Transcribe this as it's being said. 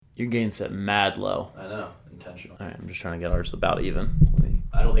Your gain's set mad low. I know, intentional. All right, I'm just trying to get ours about even.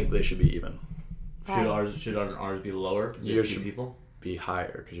 I don't think they should be even. Should ours be lower? Yours Two should people be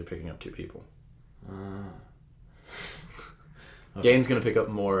higher because you're picking up 2 people. Okay. Gain's gonna pick up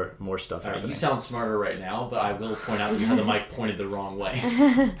more stuff. All right, happening. you sound smarter right now, but I will point out that you had the mic pointed the wrong way.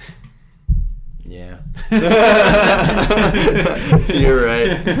 Yeah. You're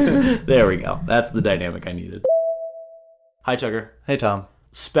right. There we go. That's the dynamic I needed. Hi, Tucker. Hey, Tom.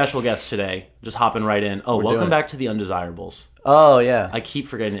 Special guest today. Just hopping right in. Oh, welcome back to The Undesirables. Oh, yeah. I keep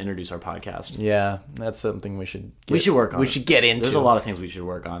forgetting to introduce our podcast. Yeah, that's something we should work on. We should get into. There's a lot of things we should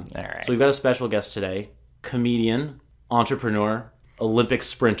work on. All right. So we've got a special guest today. Comedian, entrepreneur, Olympic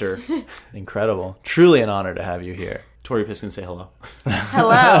sprinter. Incredible. Truly an honor to have you here. Tori Piskin, say hello. Hello.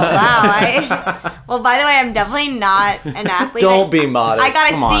 Wow. Well, by the way, I'm definitely not an athlete. Don't be modest. I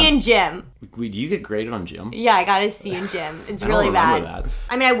got Come a C on. in gym. Do you get graded on gym? Yeah, I got a C in gym. It's I really don't bad. remember that.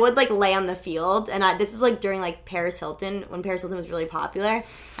 I mean, I would lay on the field, and this was during Paris Hilton, when Paris Hilton was really popular,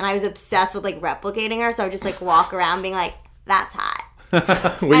 and I was obsessed with replicating her. So I would just walk around being like, "That's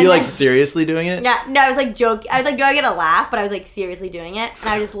hot." Were you seriously doing it? Yeah, no, I was joking. I was do I get a laugh? But I was seriously doing it, and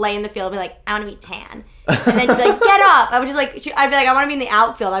I would just lay in the field and be like, "I want to be tan." And then she'd be like, "Get up!" I would just I'd be like, "I want to be in the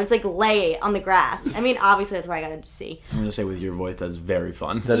outfield." I would just lay on the grass. I mean, obviously that's where I got to see. I'm gonna say with your voice, that's very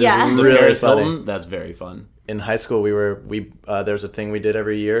fun. That is Really really funny. Hilton, that's very fun. In high school, there's a thing we did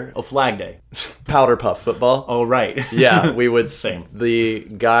every year. Oh, Flag Day. Powder puff football. Oh, right. Yeah, we would. Same. The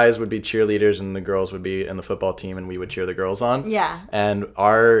guys would be cheerleaders and the girls would be in the football team, and we would cheer the girls on. Yeah. And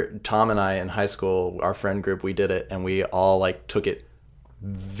Tom and I in high school, our friend group, we did it, and we all took it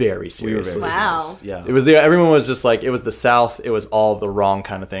very seriously. We were very Wow. serious. Yeah. It was everyone was just it was the South. It was all the wrong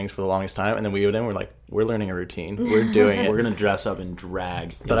kind of things for the longest time, and then we're learning a routine. We're doing it. We're gonna dress up in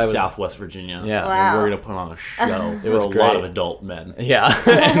drag in I was- Southwest Virginia. Yeah. Wow. And we're gonna put on a show. It was was a great. lot of adult men. Yeah,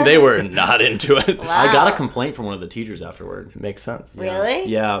 and they were not into it. Wow. I got a complaint from one of the teachers afterward. It makes sense. Really?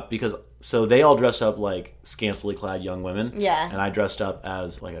 Yeah, because so they all dressed up like scantily clad young women. Yeah. And I dressed up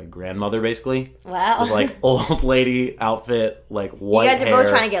as a grandmother, basically. Wow. With old lady outfit, white You guys are hair. both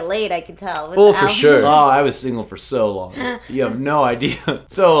trying to get laid, I could tell. with Oh, the for outfit. sure. Oh, I was single for so long. You have no idea.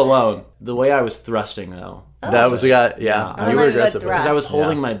 So alone. The way I was thrusting, though. That was yeah. Yeah. You Oh, were you aggressive. got Because I was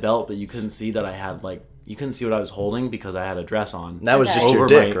holding Yeah. my belt, but you couldn't see that I had you couldn't see what I was holding because I had a dress on. That was Okay. just your Over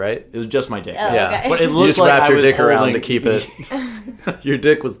dick, my- right? It was just my dick. Oh, Yeah. okay. But it You looked just like wrapped I your was dick around holding- to keep it. Your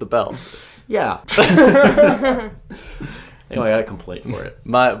dick was the belt. Yeah. Anyway, I got a complaint for it.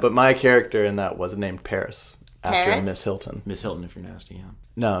 My character in that was named Paris after Paris? Miss Hilton. Miss Hilton, if you're nasty, yeah.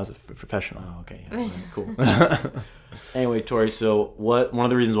 No, I was a professional. Oh, okay. Yeah, cool. Anyway, Tori, so one of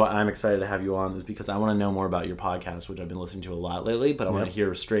the reasons why I'm excited to have you on is because I want to know more about your podcast, which I've been listening to a lot lately, but I want to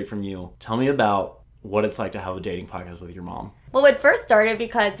hear straight from you. Tell me about what it's like to have a dating podcast with your mom. Well, it first started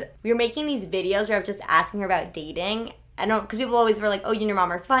because we were making these videos where I was just asking her about dating. Because people always were like, "Oh, you and your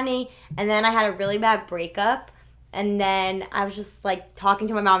mom are funny." And then I had a really bad breakup. And then I was just talking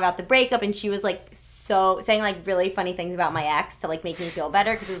to my mom about the breakup, and she was saying really funny things about my ex to make me feel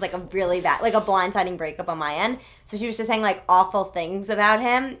better because it was a really bad, a blindsiding breakup on my end. So she was just saying awful things about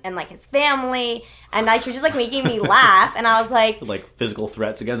him and his family, and she was just making me laugh. And I was like, physical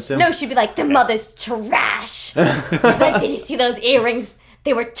threats against him? no, she'd be like, "The mother's trash." Did you see those earrings?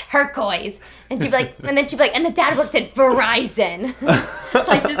 They were turquoise. And she'd be like, and the dad worked at Verizon.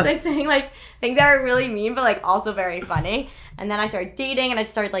 Just saying things that are really mean, but also very funny. And then I started dating, and I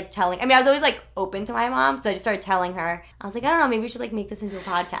just started telling. I mean, I was always open to my mom, so I just started telling her. I was like, I don't know, maybe we should make this into a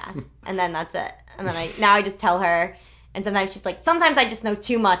podcast. And then that's it. And then I just tell her. And sometimes she's sometimes I just know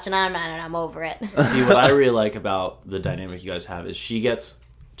too much, and I'm over it. See, what I really like about the dynamic you guys have is she gets.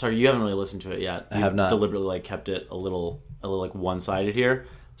 Sorry, you haven't really listened to it yet. I have not. Deliberately kept it a little one-sided here.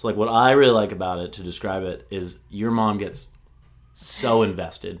 So what I really like about it, to describe it, is your mom gets so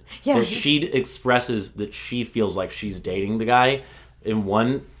invested that she expresses that she feels like she's dating the guy. In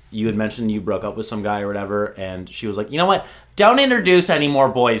one, you had mentioned you broke up with some guy or whatever, and she was like, "You know what? Don't introduce any more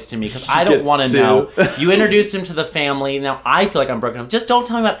boys to me because I don't want to know. You introduced him to the family. Now I feel like I'm broken up. Just don't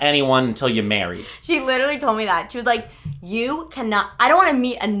tell me about anyone until you're married." She literally told me that. She was like, "You cannot. I don't want to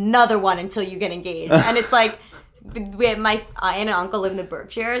meet another one until you get engaged." And it's we had my aunt and uncle live in the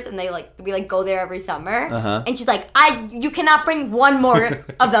Berkshires, and we go there every summer. And she's like, you cannot bring one more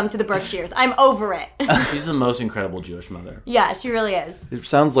of them to the Berkshires. I'm over it. She's the most incredible Jewish mother. Yeah, she really is. It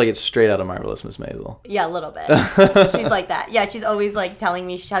sounds like it's straight out of Marvelous Miss Maisel. Yeah, a little bit. She's like that. Yeah, she's always telling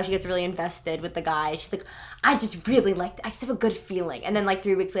me how she gets really invested with the guy. She's like, I just really I just have a good feeling. And then like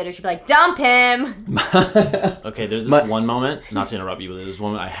 3 weeks later, she'd be like, dump him. Okay, there's this one moment, not to interrupt you, but there's this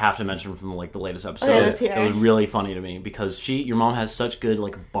one I have to mention from like the latest episode. Okay, let's hear it. It was really funny to me because your mom has such good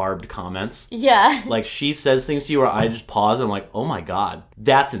like barbed comments. Yeah. Like she says things to you where I just pause and I'm like, oh my God,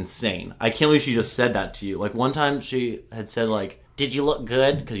 that's insane. I can't believe she just said that to you. Like one time she had said like, did you look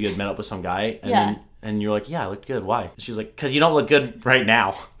good? Because you had met up with some guy. And you're like, yeah, I looked good. Why? She's like, because you don't look good right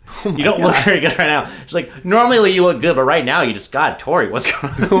now. You don't look very good right now. She's like, normally you look good, but right now you just, God, Tori, what's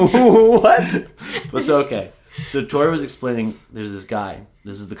going on? What? But so, okay. So Tori was explaining, there's this guy.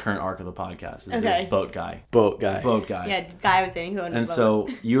 This is the current arc of the podcast. Is the boat guy. Boat guy. Boat guy. Yeah, guy was saying who owned a boat. And so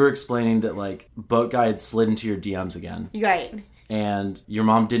you were explaining that, like, boat guy had slid into your DMs again. Right. And your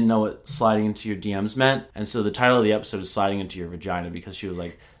mom didn't know what sliding into your DMs meant. And so the title of the episode is Sliding into Your Vagina because she was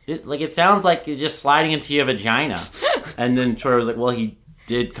like, it sounds like you're just sliding into your vagina. And then Tori was like, well, he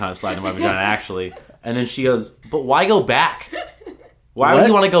did kind of slide into my vagina, actually. And then she goes, but why go back? Why would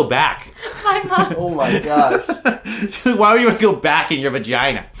you want to go back? My mom. Oh my gosh. Why would you want to go back in your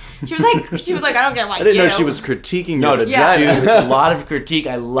vagina? She was like, I don't get why I didn't know she was critiquing your vagina. Yeah. Dude, it's a lot of critique.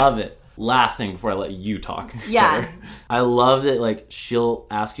 I love it. Last thing before I let you talk. Yeah. Tori. I love that, like, she'll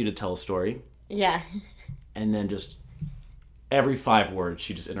ask you to tell a story. Yeah. And then just every 5 words,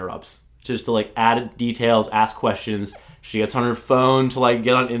 she just interrupts. Just to, like, add details, ask questions. She gets on her phone to, like,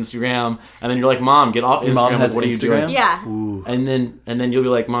 get on Instagram. And then you're like, Mom, get off Instagram. Mom has what are you doing? Yeah. Ooh. And then you'll be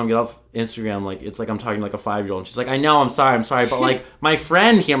like, Mom, get off Instagram. Like, it's like I'm talking to like a 5-year-old. And she's like, I know, I'm sorry. But, like, my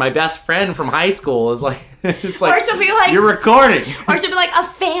friend here, my best friend from high school is like, it's like, or she'll be like, you're recording. Or she'll be like, a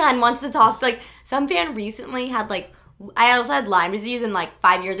fan wants to talk. Like, some fan recently had, like, I also had Lyme disease, and, like,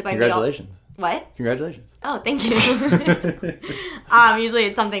 5 years ago, Congratulations. What? Congratulations. Oh, thank you. Usually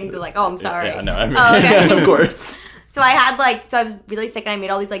it's something to like, oh, I'm sorry. Yeah, no, I mean, okay. of course. So I was really sick, and I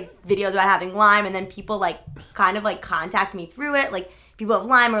made all these like videos about having Lyme, and then people like kind of like contact me through it, like people have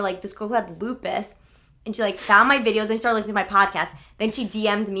Lyme, or like this girl who had lupus, and she like found my videos and started listening to my podcast. Then she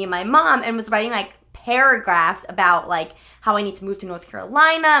DM'd me and my mom and was writing like paragraphs about like how I need to move to North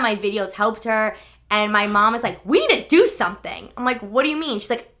Carolina. My videos helped her. And my mom is like, we need to do something. I'm like, what do you mean? She's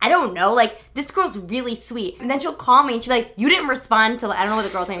like, I don't know. Like, this girl's really sweet. And then she'll call me and she'll be like, you didn't respond to, I don't know what the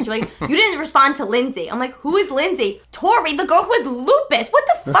girl's name is. She'll be like, you didn't respond to Lindsay. I'm like, who is Lindsay? Tori, the girl who has lupus. What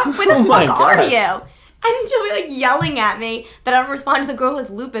the fuck? Where the fuck are you? And she'll be like yelling at me that I don't respond to the girl who has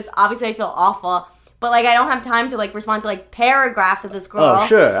lupus. Obviously, I feel awful. But, like, I don't have time to, like, respond to, like, paragraphs of this girl. Oh,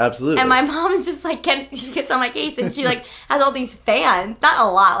 sure, absolutely. And my mom is just, like, she gets on my case, and she, like, has all these fans, not a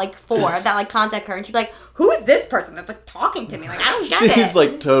lot, like, 4, that, like, contact her, and she'd be like, who is this person that's, like, talking to me? Like, I don't get it. She's,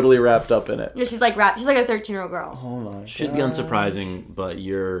 like, totally wrapped up in it. Yeah, she's like a 13-year-old girl. Oh, my God. Should be unsurprising, but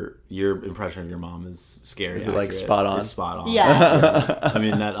your impression of your mom is scary. Is it, like, spot on? It's spot on. Yeah. I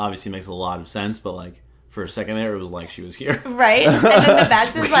mean, that obviously makes a lot of sense, but, like, for a second there, it was like she was here. Right? And then the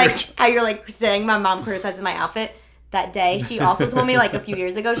best is, like, how you're, like, saying my mom criticizes my outfit that day. She also told me, like, a few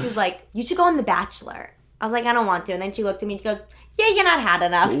years ago, she was like, you should go on The Bachelor. I was like, I don't want to. And then she looked at me and she goes, yeah, you're not hot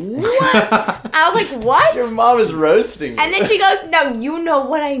enough. What? I was like, what? Your mom is roasting you. And then she goes, no, you know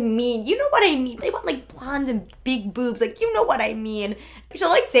what I mean. You know what I mean. They want, like, blonde and big boobs. Like, you know what I mean. She'll,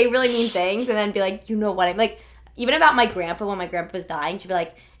 like, say really mean things and then be like, you know what I mean. Like, even about my grandpa, when my grandpa was dying, she'd be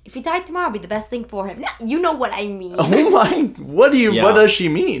like, if he died tomorrow, it'd be the best thing for him. Now, you know what I mean. Oh my, what does she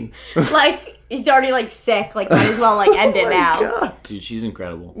mean? Like, he's already, like, sick. Like, might as well, like, end it now. God. Dude, she's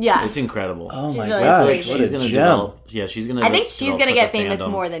incredible. Yeah. It's incredible. Oh She's my really God. crazy. What She's a gonna gem. develop. Yeah, she's gonna. I think she's develop gonna such get a famous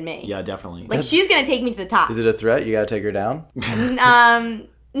fandom. more than me. Yeah, definitely. Like, she's gonna take me to the top. Is it a threat? You gotta take her down?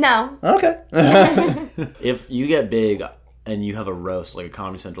 No. Okay. If you get big and you have a roast, like a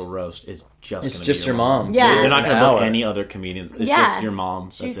Comedy Central roast, it's just It's gonna just be your mom. Yeah. They're not gonna An hour. book any other comedians. It's Yeah. just your mom.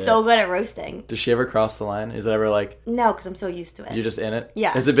 That's She's it. so good at roasting. Does she ever cross the line? Is it ever like, No, because I'm so used to it. you're just in it? Yeah.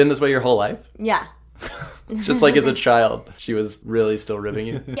 Has it been this way your whole life? Yeah. Just like as a child, she was really still ribbing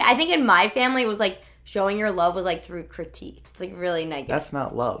you? Yeah, I think in my family it was like showing your love was like through critique. It's like really negative. That's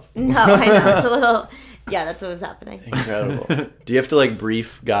not love. No, I know. It's a little. Yeah, that's what was happening. Incredible. Do you have to like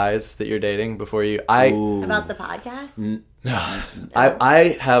brief guys that you're dating before you? I About the podcast?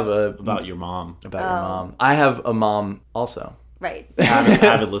 I have a about your mom. about your mom. I have a mom also. Right.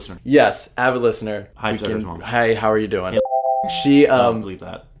 Avid listener. Yes, avid listener. Hi, We Tucker's mom. Hey, how are you doing? Hey, She Don't believe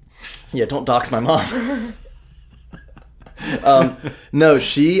that. yeah, don't dox my mom. No,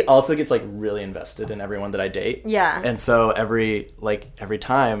 she also gets like really invested in everyone that I date. Yeah. And so every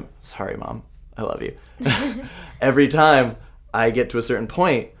time, sorry mom, I love you. Every time I get to a certain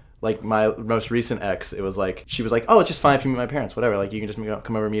point, Like, my most recent ex, it was like, she was like, oh, it's just fine if you meet my parents, whatever. Like, you can just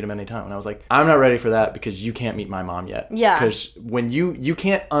come over and meet them anytime. And I was like, I'm not ready for that because you can't meet my mom yet. Yeah. Because when you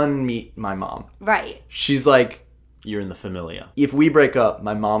can't unmeet my mom. Right. She's like... You're in the familia. If we break up,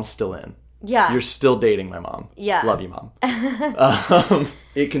 my mom's still in. Yeah. You're still dating my mom. Yeah. Love you, Mom.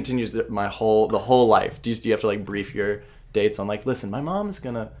 It continues the whole life. Do you have to, like, brief your dates on, like, listen, my mom's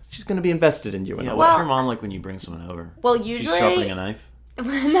she's gonna be invested in you. Yeah, what's your mom like when you bring someone over? Well, usually... She's sharpening a knife?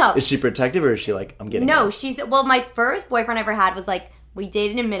 No. Is she protective or is she like, I'm getting it? Well, my first boyfriend I ever had was like, we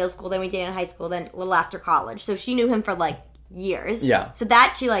dated in middle school, then we dated in high school, then a little after college. So she knew him for like years. Yeah. So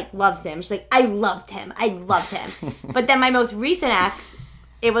that she like loves him. She's like, I loved him. But then my most recent ex,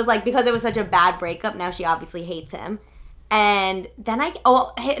 it was like, because it was such a bad breakup, now she obviously hates him. And then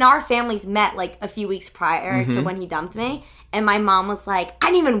and our families met like a few weeks prior to when he dumped me. And my mom was like,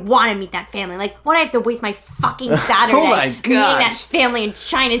 I didn't even want to meet that family. Like, why do I have to waste my fucking Saturday meeting that family in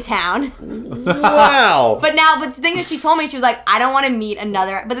Chinatown? Wow. But the thing is, she told me, she was like, I don't want to meet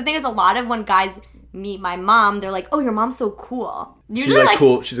another. But the thing is, a lot of when guys meet my mom, they're like, oh, your mom's so cool. Usually, she's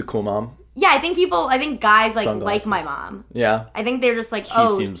cool. She's a cool mom. Yeah, I think guys like my mom. Yeah. I think they're just like, she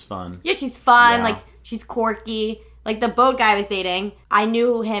seems fun. Yeah, she's fun. Yeah. Like, she's quirky. Like, the boat guy I was dating, I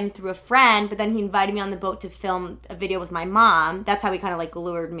knew him through a friend, but then he invited me on the boat to film a video with my mom. That's how he kind of, like,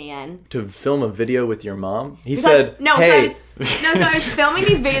 lured me in. To film a video with your mom? He said, no, hey. So I was filming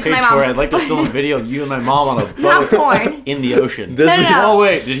these videos with my mom. Tori, I'd like to film a video of you and my mom on a boat. Not porn. In the ocean. No. Oh,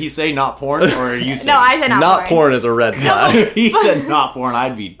 wait. Did he say not porn, or are you saying... No, I said not porn. Porn is a red flag. He said not porn.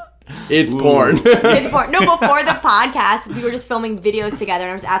 I'd be... It's porn. It's porn. No, before the podcast, we were just filming videos together,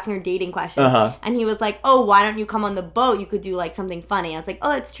 and I was asking her dating questions. And he was like, oh, why don't you come on the boat? You could do, like, something funny. I was like,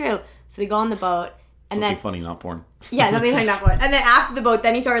 oh, that's true. So we go on the boat. And something funny, not porn. Yeah, something funny, not porn. And then after the boat,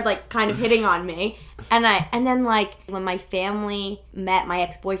 then he started, like, kind of hitting on me. And then, like, when my family met my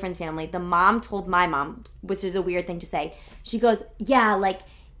ex-boyfriend's family, the mom told my mom, which is a weird thing to say. She goes, yeah, like,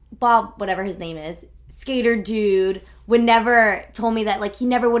 Bob, whatever his name is, skater dude, would never told me that, like, he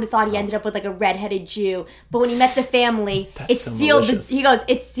never would have thought he ended up with, like, a redheaded Jew. But when he met the family, it sealed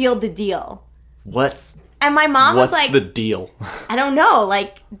the deal. What? And my mom was like... What's the deal? I don't know,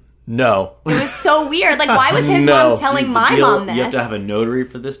 like... No. It was so weird. Like, why was his mom telling my mom this? You have to have a notary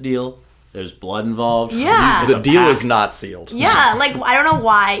for this deal. There's blood involved. Yeah. The deal is not sealed. Yeah, like, I don't know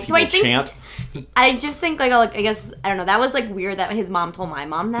why. So I think... chant. I just think, like, I guess, I don't know. That was, like, weird that his mom told my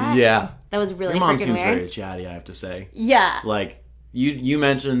mom that. Yeah. That was really Your mom freaking seems weird. very chatty, I have to say. Yeah. Like, you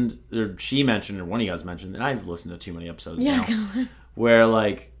mentioned, or she mentioned, or one of you guys mentioned, and I've listened to too many episodes now, where,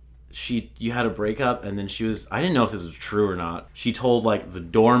 like, you had a breakup, and then I didn't know if this was true or not. She told, like, the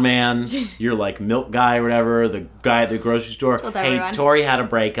doorman, your, like, milk guy or whatever, the guy at the grocery store, hey, Tori had a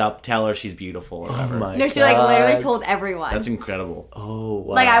breakup, tell her she's beautiful or whatever. Oh my No, she, like, literally told everyone. That's incredible. Oh,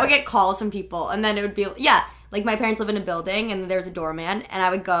 wow. Like, I would get calls from people, and then it would be, like, my parents live in a building, and there's a doorman, and I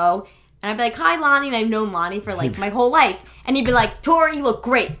would go, and I'd be like, hi, Lonnie, and I've known Lonnie for, like, my whole life. And he'd be like, Tori, you look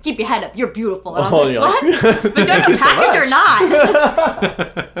great. Keep your head up. You're beautiful. And I was like, what? But do I have a package or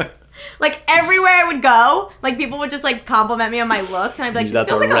not? Like, everywhere I would go, like, people would just, like, compliment me on my looks, and I'd be like, this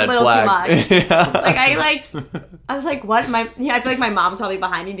feels like a little too much. Like, I was like, what? I feel like my mom's probably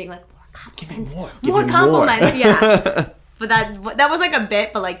behind me being like, more compliments. More compliments, yeah. But that was, like, a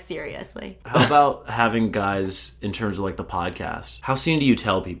bit, but, like, seriously. How about having guys in terms of, like, the podcast? How soon do you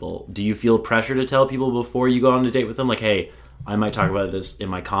tell people? Do you feel pressure to tell people before you go on a date with them? Like, hey, I might talk about this in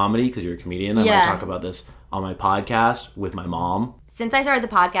my comedy because you're a comedian. I might talk about this on my podcast with my mom. Since I started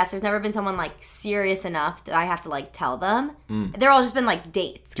the podcast, there's never been someone, like, serious enough that I have to, like, tell them. They're all just been, like,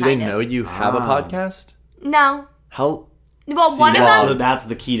 dates, Do they know you have a podcast? No. How... Well, one of them... That's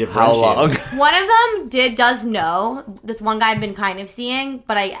the key differentiator. How long? One of them does know. This one guy I've been kind of seeing,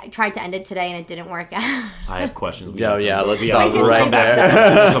 but I tried to end it today and it didn't work out. I have questions. Let's stop right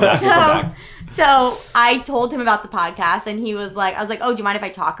there. Come back. So I told him about the podcast, and he was like, I was like, oh, do you mind if I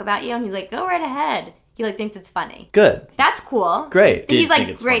talk about you? And he's like, go right ahead. He, like, thinks it's funny. Good. That's cool. Great. He's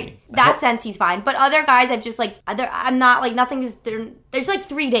like, great. Funny. That sense, he's fine. But other guys, I've just, like, I'm not, like, nothing is, there's, like,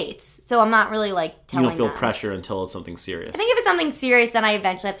 3 dates. So I'm not really, like, telling them. You don't feel pressure until it's something serious. I think if it's something serious, then I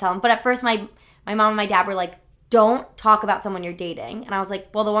eventually have to tell them. But at first, my mom and my dad were like, don't talk about someone you're dating. And I was like,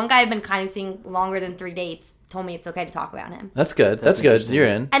 well, the one guy I've been kind of seeing longer than 3 dates told me it's okay to talk about him. That's good. That's good. You're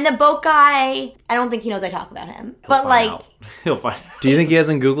in. And the boat guy, I don't think he knows I talk about him. He'll find out. Do you think he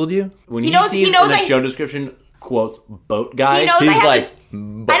hasn't Googled you? When he sees in the show description, quotes, boat guy, he knows he's like,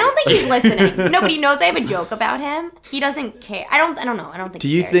 I don't think he's listening. No, but he knows I have a joke about him. He doesn't care. I don't know. I don't think. Do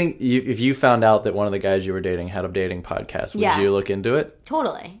you think if you found out that one of the guys you were dating had a dating podcast, would you look into it?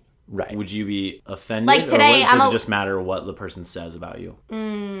 Totally. Right. would you be offended? Like today, or does it just matter what the person says about you?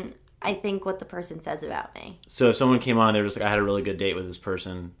 I think what the person says about me. So if someone came on, they were just like, I had a really good date with this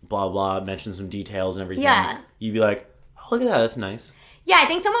person, blah, blah, mentioned some details and everything. Yeah. You'd be like, oh, look at that. That's nice. Yeah, I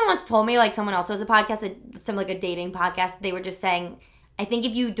think someone once told me, like someone else was a podcast, some like a dating podcast, they were just saying, I think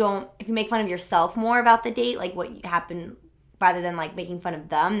if you make fun of yourself more about the date, like what happened, rather than like making fun of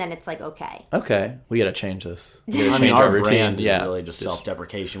them, then it's like okay. Okay, we gotta change this. We gotta I mean, change our routine. brand is really just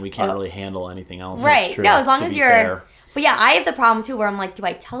self-deprecation. We can't really handle anything else. Right. No, as long To as be you're. fair. But yeah, I have the problem too where I'm like, do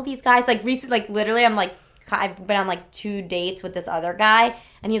I tell these guys? Like recently, like literally, I've been on like 2 dates with this other guy,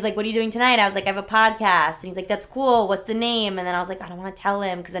 and he's like, "What are you doing tonight?" I was like, "I have a podcast," and he's like, "That's cool. What's the name?" And then I was like, "I don't want to tell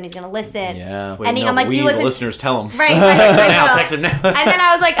him because then he's gonna listen." Yeah. Wait, And no, I'm like, we, "Do you the listen?" listeners, tell them. Right. Now, text him now. And then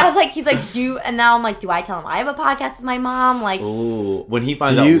I was like, he's like, "Do," and now I'm like, "Do I tell him I have a podcast with my mom?" Like, Ooh, when he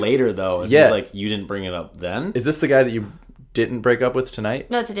finds Do out you- later, though, and Yeah. he's like, you didn't bring it up then? Is this the guy that you didn't break up with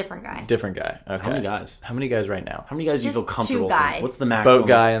tonight? no, it's a different guy. Different guy. Okay. How many guys? How many guys right now? How many guys do you feel Just comfortable 2 saying? guys. What's the maximum? Boat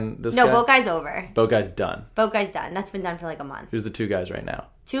guy and this No, guy? boat guy's over. Boat guy's done. Boat guy's done. That's been done for like a month. Who's the 2 guys right now?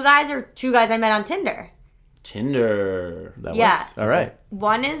 2 guys or 2 guys I met on Tinder. Tinder. That Yeah. works? All right.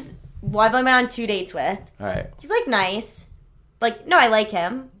 One is I've only been on 2 dates with. All right. He's like nice. Like no, I like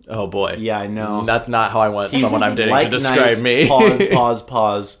him. Oh boy. Yeah, I know. That's not how I want someone I'm dating Like to describe nice, me.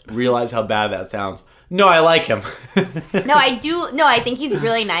 Pause. Realize how bad that sounds. No, I like him. No, I do. No, I think he's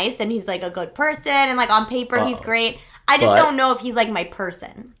really nice and he's like a good person and like on paper he's great. I just But- don't know if he's like my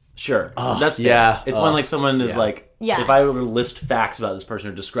person. Sure. That's fair. yeah. It's when like someone is like, Yeah. if I were to list facts about this person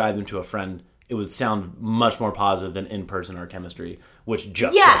or describe them to a friend, it would sound much more positive than in person or chemistry, which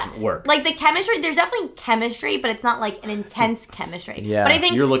just Yeah, doesn't work. like the chemistry. There's definitely chemistry, but it's not like an intense chemistry. Yeah. But I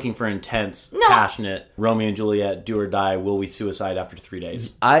think You're looking for intense, No. passionate, Romeo and Juliet, do or die, will we suicide after 3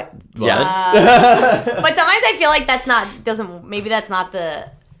 days? Yes. But sometimes I feel like maybe that's not the.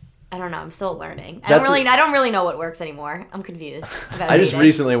 I don't know. I'm still learning. I don't really know what works anymore. I'm confused. About I just dating.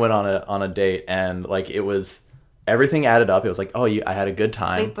 recently went on a date and like it was everything added up. It was like, oh, I had a good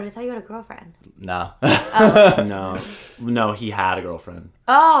time. Wait, but I thought you had a girlfriend. Nah. No, he had a girlfriend.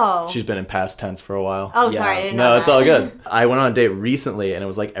 Oh. She's been in past tense for a while. Oh, Yeah. sorry. I didn't know No, that. it's all good. I went on a date recently and it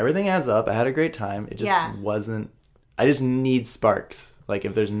was like everything adds up. I had a great time. It just Yeah. wasn't. I just need sparks. Like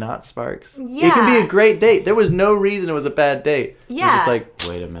if there's not sparks, it Yeah. can be a great date. There was no reason it was a bad date. It was Yeah. just like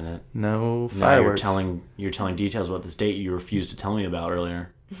Wait a minute. no Now you're fireworks. telling details about this date you refused to tell me about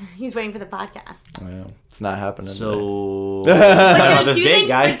earlier. He's waiting for the podcast. Yeah, it's not happening. So But about do this you date, think?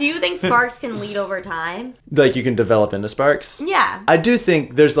 guy. But do you think sparks can lead over time? Like you can develop into sparks. Yeah. I do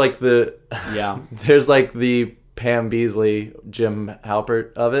think there's like the Yeah. there's like the Pam Beasley, Jim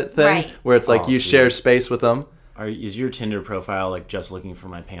Halpert of it thing, Right. where it's like Oh, you dude. share space with them. Is your Tinder profile like just looking for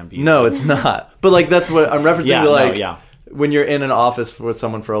my Pam Beasley? No, it's not. But like that's what I'm referencing Yeah, to. no, Like yeah. when you're in an office with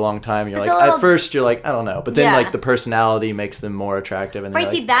someone for a long time, you're It's like a little- at first you're like I don't know, but then Yeah. like the personality makes them more attractive. And But they're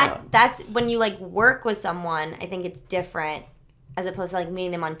I see like, that oh. that's when you like work with someone. I think it's different as opposed to like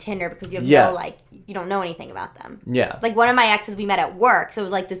meeting them on Tinder because you have Yeah. no like you don't know anything about them. Yeah. Like one of my exes we met at work, so it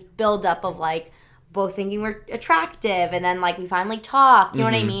was like this build up of like both thinking we're attractive, and then like we finally talked. You know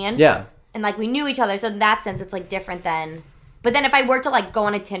what I mean? Yeah. And like we knew each other, so in that sense, it's like different than. But then if I were to like go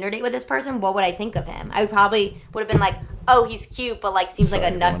on a Tinder date with this person, what would I think of him? I would have been like, oh, he's cute, but like seems like a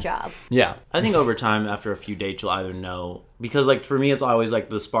Sorry, nut everyone. job. Yeah. I think over time, after a few dates, you'll either know, because like for me, it's always like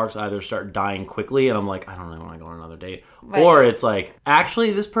the sparks either start dying quickly, and I'm like, I don't really want to go on another date, Right. or it's like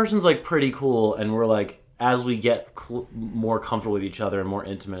actually this person's like pretty cool, and we're like as we get more comfortable with each other and more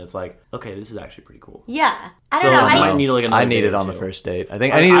intimate, it's like okay, this is actually pretty cool. Yeah, I So don't know. I I might need like another I need date it or on the two. first date. I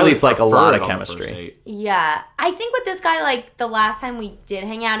think I need at would least like a prefer lot it of on the first chemistry. date. Yeah, I think with this guy, like the last time we did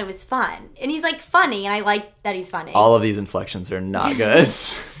hang out, it was fun, and he's like funny, and I like that he's funny. All of these inflections are not good.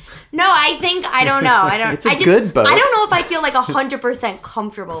 No, I don't know. I don't. It's a I just, good boat. I don't know if I feel like 100%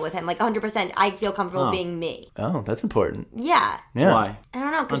 comfortable with him. Like 100%, I feel comfortable Oh. being me. Oh, that's important. Yeah. Yeah. Why? I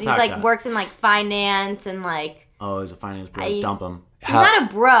don't know because he's Unpack like that. works in like finance and like Oh, as a finance bro, I- dump him. he's not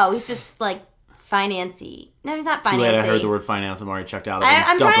a bro. He's just like financy. No, he's not Too late. I heard financy. the word finance. I'm already checked out.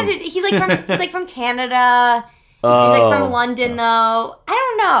 I'm Dump trying him. to. He's like from Canada. Oh, He's like from London though. I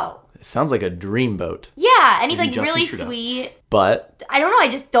don't know. it sounds like a dreamboat. Yeah, and he's Is he like Justin really Trudeau? sweet. But I don't know. I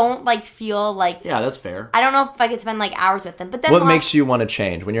just don't like feel like. Yeah, that's fair. I don't know if I could spend like hours with him. But then what the makes you want to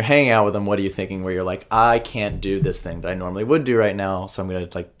change when you're hanging out with them? What are you thinking? Where you're like, I can't do this thing that I normally would do right now, so I'm gonna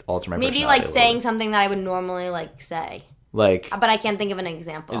like alter my maybe personality like a little saying bit. something that I would normally like say, like but I can't think of an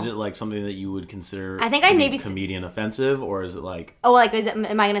example. Is it like something that you would consider? I think to I'd be maybe comedian offensive, or is it like Oh, like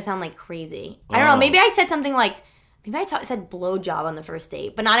am I gonna sound like crazy? I don't know. Oh. Maybe I said something like Maybe I said blowjob on the first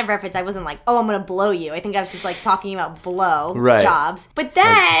date, but not in reference. I wasn't like, oh, I'm going to blow you. I think I was just like talking about blow jobs. But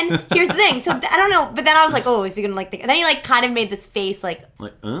then, here's the thing. So I don't know. But then I was like, oh, is he going to like think? And then he like kind of made this face like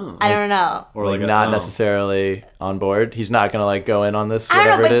oh. I don't know. Or like not necessarily on board. He's not going to like go in on this, whatever I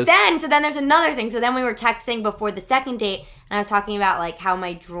don't know, it but is. So then there's another thing. So then we were texting before the second date. And I was talking about, like, how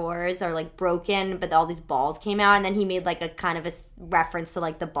my drawers are, like, broken, but all these balls came out. And then he made, like, a kind of a reference to,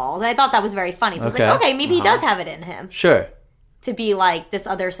 like, the balls. And I thought that was very funny. So I was like, okay, maybe he does have it in him. Sure. To be, like, this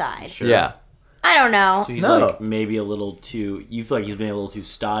other side. Sure. Yeah. I don't know. So he's, like, maybe a little too... You feel like he's being a little too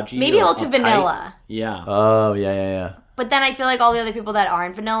stodgy? Maybe a little too vanilla. Yeah. Oh, yeah. But then I feel like all the other people that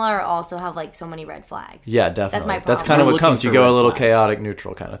aren't vanilla also have, like, so many red flags. Yeah, definitely. That's my problem. That's kind of what comes. You go a little chaotic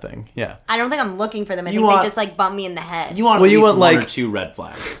neutral kind of thing. Yeah. I don't think I'm looking for them. I think they just, like, bump me in the head. You want one or two red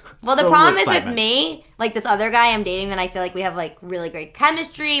flags. Well, the problem is with me, like, this other guy I'm dating, then I feel like we have, like, really great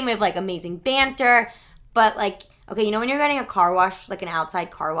chemistry, and we have, like, amazing banter. But, like, okay, you know when you're getting a car wash, like, an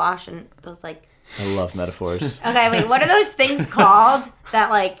outside car wash, and those, like... I love metaphors. Okay, wait, what are those things called that,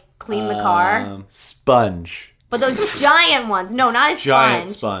 like, clean the car? Sponge. But those giant ones. No, not a sponge. Giant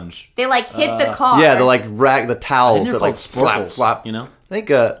sponge. They, like, hit the car. Yeah, the, like, the towels that, like, flap, flap. You know? I think,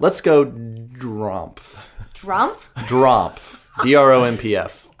 let's go Drompf. Drumpf? Drompf.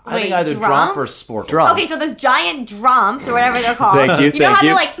 D-R-O-M-P-F. I think either Drump or Sporkle. Drump. Okay, so those giant drumps or whatever they're called. Thank you. You know how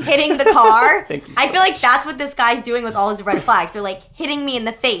they're like hitting the car? Thank you. I feel like that's what this guy's doing with all his red flags. They're like hitting me in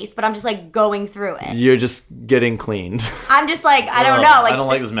the face, but I'm just like going through it. You're just getting cleaned. I'm just like, I don't know. Like, I don't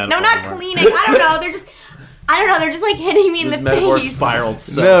like this metaphor. No, not anymore. cleaning. I don't know. They're just like hitting me in the face. This metaphor spiraled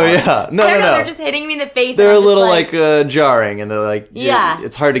so No, hard. yeah. No, I don't know. no. They're just hitting me in the face. They're a little like jarring, and they're like, yeah.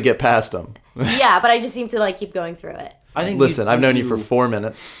 It's hard to get past them. Yeah, but I just seem to like keep going through it. I think. Listen, I've known you for 4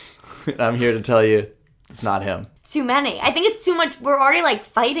 minutes. I'm here to tell you, it's not him. Too many. I think it's too much. We're already like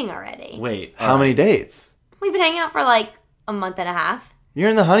fighting already. Wait, how many dates? We've been hanging out for like a month and a half. You're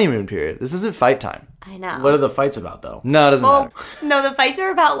in the honeymoon period. This isn't fight time. I know. What are the fights about, though? No, it doesn't matter. No, the fights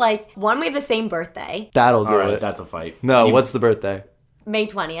are about like one. We have the same birthday. That'll do it. That's a fight. No, what's the birthday? May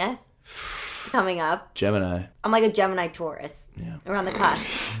 20th. It's coming up. Gemini. I'm like a Gemini Taurus. Yeah. Around the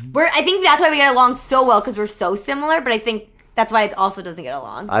cusp. I think that's why we get along so well because we're so similar. But I think that's why it also doesn't get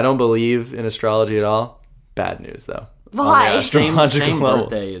along. I don't believe in astrology at all. Bad news, though. Why? Same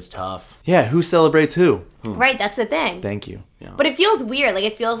birthday is tough. Yeah, who celebrates who? Right, that's the thing. Thank you. Yeah. But it feels weird. Like,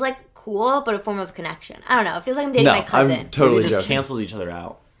 it feels like cool, but a form of connection. I don't know. It feels like I'm dating my cousin. I'm totally It just joking. cancels each other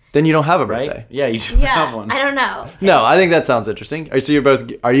out. Then you don't have a Right? birthday. Yeah, you should have one. I don't know. No, I think that sounds interesting. So you're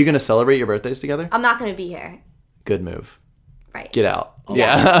both... Are you going to celebrate your birthdays together? I'm not going to be here. Good move. Right. Get out.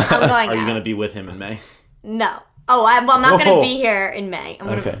 Yeah. I'm going Are out. you going to be with him in May? No. Oh, I'm not going to be here in May. I'm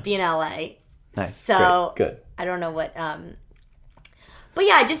going to be in LA. Nice. So, Great. Good. I don't know what... But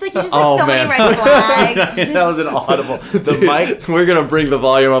yeah, just like so man. many red flags. That was an audible. The mic. We're going to bring the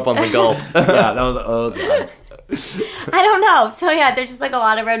volume up on the gulp. Yeah, that was. Oh god. I don't know. So yeah, there's just like a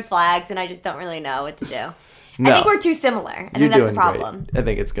lot of red flags, and I just don't really know what to do. No. I think we're too similar. I You're think that's doing the problem. great. I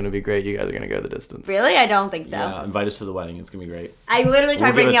think it's going to be great. You guys are going to go the distance. Really? I don't think so. Yeah, invite us to the wedding. It's gonna be great. I literally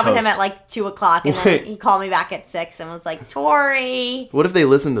tried We'll give breaking a up with him toast. at like 2:00, and then he called me back at 6 and was like, "Tori." What if they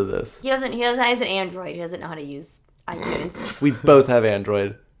listen to this? He doesn't. He has an Android. He doesn't know how to use iTunes. We both have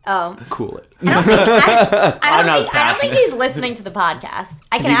Android. Oh. Cool it. I don't think he's listening to the podcast.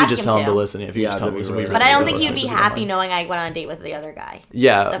 I can If you could ask just him tell him to. to listen. If you just tell that'd him be to really But I don't listen think to you'd be the happy podcast. knowing I went on a date with the other guy.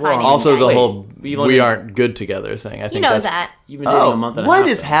 Yeah. The Well, finding also guy. the Wait, whole we we wanna- aren't good together thing. I He think knows that's... that. You've been dating a month and a half. What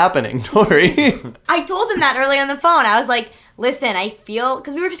is happening, Tori? I told him that early on the phone. I was like, listen, I feel...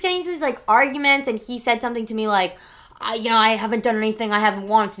 Because we were just getting into these, like, arguments, and he said something to me like, I haven't done anything I haven't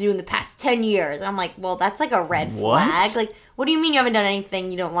wanted to do in the past 10 years. And I'm like, well, that's like a red flag. Like, what do you mean you haven't done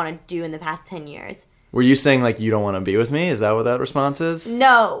anything you don't want to do in the past 10 years? Were you saying, like, you don't want to be with me? Is that what that response is?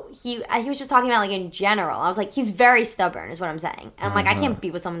 No, he was just talking about, like, in general. I was like, he's very stubborn, is what I'm saying. And I'm like, I can't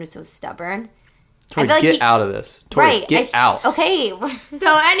be with someone who's so stubborn. Tori, I feel like get out of this. Tori, Right. get out. Okay.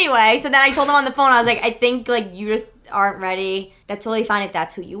 So anyway, so then I told him on the phone, I was like, I think, like, you just aren't ready. That's totally fine if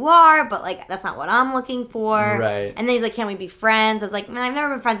that's who you are, but, like, that's not what I'm looking for. Right. And then he's like, can we be friends? I was like, man, I've never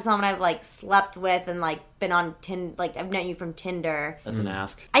been friends with someone I've, like, slept with and, like, been on Tinder. Like, I've known you from Tinder. That's an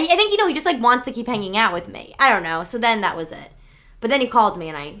ask. I think, he just, like, wants to keep hanging out with me. I don't know. So then that was it. But then he called me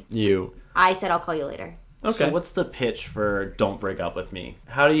and I said, I'll call you later. Okay. So what's the pitch for "Don't break up with me"?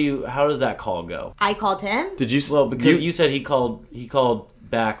 How does that call go? I called him. Did you... Well, because you said he called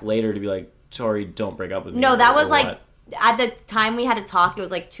back later to be like, "Tori, don't break up with me." No, that was or like... what? At the time we had to talk, it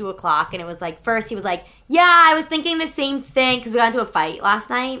was like 2:00, and it was like, first he was like, Yeah, I was thinking the same thing because we got into a fight last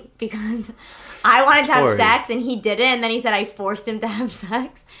night because I wanted to have Tori. sex and he didn't, and then he said I forced him to have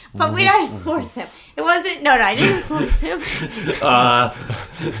sex. But we didn't force him. It wasn't. No, I didn't force him.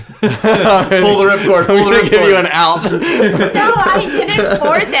 Pull the ripcord. Pull the ripcord. Give you an out. No, I didn't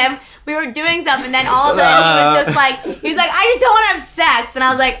force him. We were doing stuff, and then all of a sudden he was just like, he's like, I just don't want to have sex, and I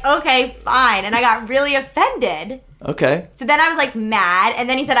was like, okay, fine, and I got really offended. Okay. So then I was like mad, and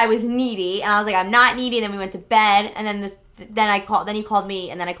then he said I was needy, and I was like, I'm not needy. And then we went to bed, and then then he called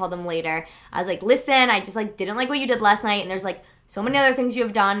me, and then I called him later. I was like, listen, I just like didn't like what you did last night, and there's like so many other things you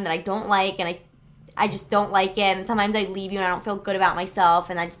have done that I don't like, and I just don't like it. And sometimes I leave you, and I don't feel good about myself,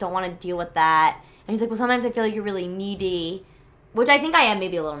 and I just don't want to deal with that. And he's like, well, sometimes I feel like you're really needy, which I think I am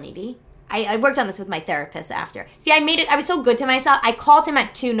maybe a little needy. I worked on this with my therapist after. See, I was so good to myself. I called him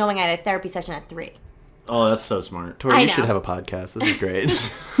at 2 knowing I had a therapy session at 3. Oh, that's so smart. Tori, I you know. should have a podcast. This is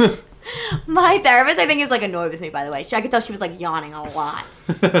great. My therapist, I think, is like annoyed with me, by the way. I could tell she was like yawning a lot.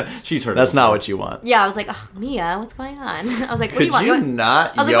 She's heard. That's not what you want. Yeah, I was like, oh, Mia, what's going on? I was like, what do Could you want? you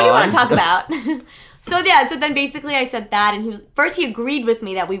not I was like, what do you want to yawn? talk about? So then basically I said that, and he agreed with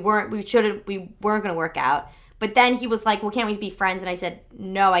me that we weren't going to work out. But then he was like, well, can't we be friends? And I said,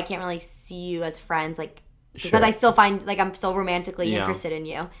 no, I can't really see you as friends, like, because Sure. I still find, like, I'm still romantically Yeah. interested in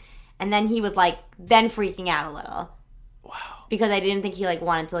you. And then he was like, then freaking out a little. Wow. Because I didn't think he, like,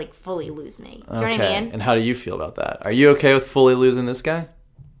 wanted to, like, fully lose me. Do you know what I mean? And how do you feel about that? Are you okay with fully losing this guy?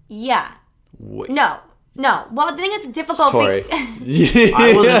 Yeah. Wait. No. Well, the thing is difficult. Tori.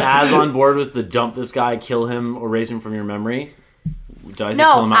 I wasn't as on board with the dump this guy, kill him, erase him from your memory. Did I say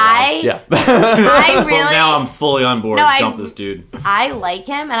kill No, him out loud? Yeah. I really... Well, now I'm fully on board. No, Dump this dude. I like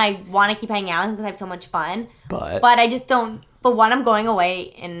him, and I want to keep hanging out with him because I have so much fun. But I just don't... But one, I'm going away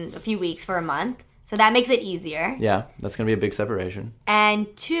in a few weeks for a month, so that makes it easier. yeah, that's going to be a big separation. And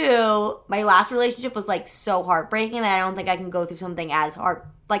 2, my last relationship was, like, so heartbreaking that I don't think I can go through something as hard...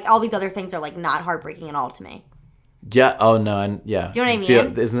 Like, all these other things are, like, not heartbreaking at all to me. Yeah. Oh, no. And yeah. Do you know what I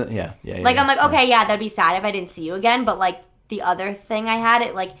mean? Isn't it? Yeah. Yeah. Like, yeah, I'm like, okay, yeah, that'd be sad if I didn't see you again, but, like, the other thing I had,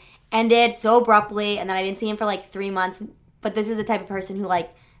 it, like, ended so abruptly, and then I didn't see him for, like, 3 months. But this is the type of person who,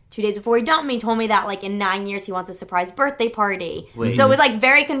 like, 2 days before he dumped me, told me that, like, in 9 years he wants a surprise birthday party. Wait. So it was, like,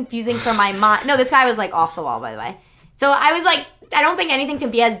 very confusing for my mind. No, this guy was, like, off the wall, by the way. So I was like, I don't think anything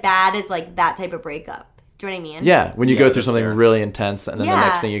can be as bad as, like, that type of breakup. Do you know what I mean? Yeah. When you Yeah, go through that's something fair. really intense, and then the Yeah.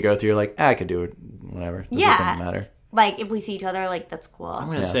 next thing you go through, you're like, I could do it. Whatever. This Yeah. doesn't matter. Like, if we see each other, like, that's cool. I'm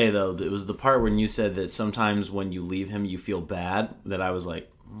gonna Yeah. say though, it was the part when you said that sometimes when you leave him, you feel bad. That I was like,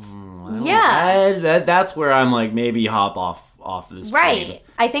 that's where I'm like, maybe hop off this train. Right.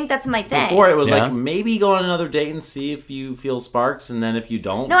 I think that's my thing. Before it was Yeah. like maybe go on another date and see if you feel sparks, and then if you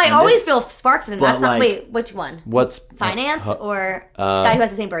don't, No, I end always it. feel sparks, and But, that's not... like- Wait, which one? What's Finance or this guy who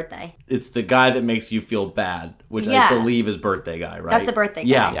has the same birthday? It's the guy that makes you feel bad, which Yeah. I believe is birthday guy, right? That's the birthday guy.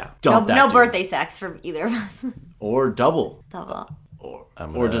 Yeah, Yeah. Dump that No dude. birthday sex for either of us. or double, Double.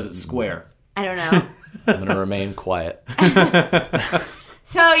 or does it square? I don't know. I'm gonna remain quiet.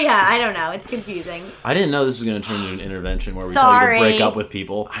 So, yeah, I don't know. It's confusing. I didn't know this was going to turn into an intervention where we Sorry. tell you to break up with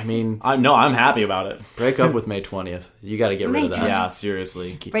people. I mean, I'm happy about it. break up with May 20th. You got to get rid May of that. 20th. Yeah,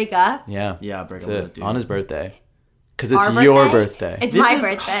 seriously. Break up? Yeah. Yeah, break up That's with it. that dude. On his birthday. Because it's Our your birthday. It's This my is-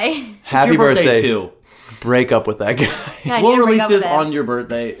 birthday. Happy Your birthday, birthday. too. Break up with that guy. Yeah, I need We'll to break release up this with him. on your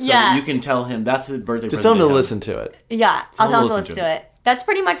birthday so Yeah. that you can tell him that's the birthday Just present tell him to him. listen to it. Yeah, I'll tell him to listen listen to to it. That's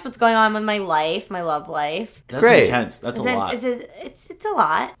pretty much what's going on with my life, my love life. That's Great. intense. That's a lot. It's a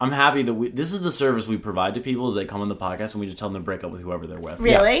lot. I'm happy that this is the service we provide to people is they come on the podcast and we just tell them to break up with whoever they're with.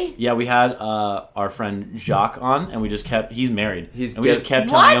 Really? Yeah, we had our friend Jacques on, and we just he's married. He's and we just get-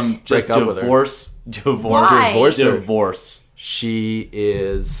 kept What? telling him just Break up with her. divorce. Why? Divorce. She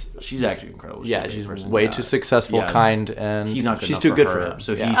is, She's actually incredible. yeah, a great she's person. way Yeah. too successful, Yeah. kind, and He's not good she's enough too for good her, for him.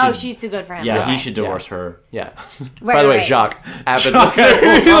 so he yeah. should- Oh, she's too good for him. Yeah, Okay. he should divorce her. Yeah. Right, By the way, right. Jacques, avid Jacques, listener.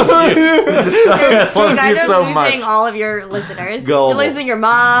 I love you. I So love you guys you are so losing much. all of your listeners. Gullible. You're losing your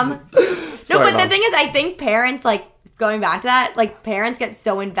mom. No, Sorry, but the Mom. thing is, I think parents, like, going back to that, like, parents get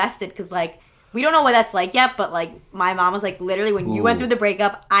so invested because, like, we don't know what that's like yet, but, like, my mom was like, literally, when you went through the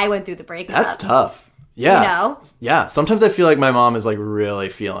breakup, I went through the breakup. That's tough. Yeah. You know? Yeah. Sometimes I feel like my mom is like really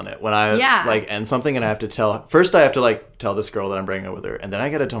feeling it when I Yeah. like end something and I have to tell. First, I have to like tell this girl that I'm breaking up with her, and then I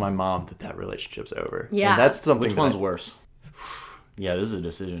got to tell my mom that relationship's over. Yeah. And that's something. Which that one's I- worse? Yeah, this is a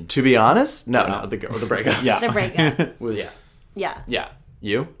decision. To be honest, no, the breakup. Yeah. The breakup. Well, yeah. Yeah. Yeah.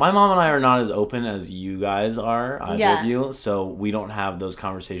 You? My mom and I are not as open as you guys are, either Yeah. of you, so we don't have those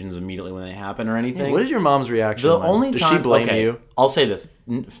conversations immediately when they happen or anything. What is your mom's reaction? The like? only Does time she blame you? I'll say this.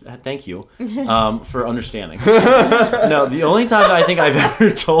 Thank you for understanding. No, the only time I think I've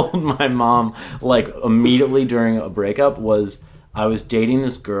ever told my mom, like, immediately during a breakup was I was dating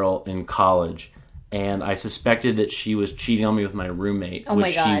this girl in college, and I suspected that she was cheating on me with my roommate. Oh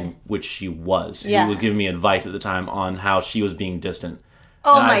my God. Which she was. Yeah. Who was giving me advice at the time on how she was being distant.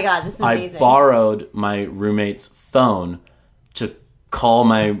 Oh And my God, this is amazing. I borrowed my roommate's phone to call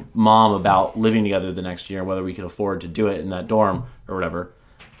my mom about living together the next year, whether we could afford to do it in that dorm or whatever.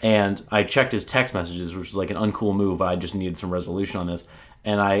 And I checked his text messages, which was like an uncool move, but I just needed some resolution on this.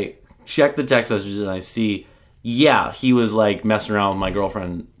 And I checked the text messages and I see, yeah, he was like messing around with my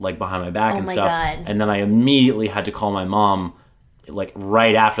girlfriend like behind my back and my stuff. God. And then I immediately had to call my mom like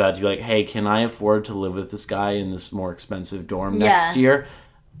right after that to be like, hey, can I afford to live with this guy in this more expensive dorm next year?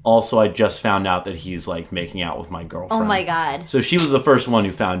 Also, I just found out that he's like making out with my girlfriend. Oh my God. So she was the first one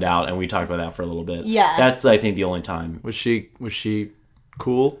who found out, and we talked about that for a little bit. Yeah. That's, I think, the only time. Was she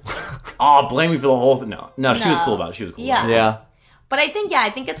cool? Oh, blame me for the whole thing. No, she was No. cool about it. She was cool Yeah. about it. Yeah. But I think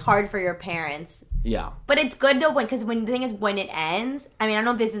it's hard for your parents. Yeah. But it's good though, because the thing is, when it ends, I mean, I don't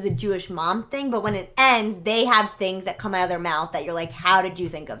know if this is a Jewish mom thing, but when it ends, they have things that come out of their mouth that you're like, how did you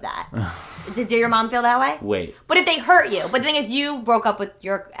think of that? Did your mom feel that way? Wait. But if they hurt you, but the thing is, you broke up with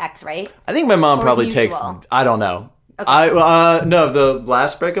your ex, right? I think my mom Or probably mutual? takes. I don't know. Okay. No, the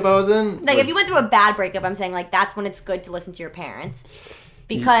last breakup I was in. Like, if you went through a bad breakup, I'm saying, like, that's when it's good to listen to your parents.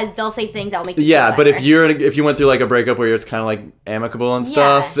 Because they'll say things that will make you Yeah, feel but better. if you went through like a breakup where it's kind of like amicable and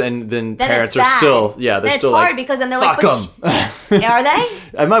stuff, and then parents it's are bad. still they're then still it's hard like, because then they're fuck like, 'em. are they?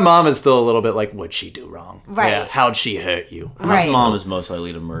 And my mom is still a little bit like, what'd she do wrong? Right. Yeah, how'd she hurt you? Right. Whose mom is most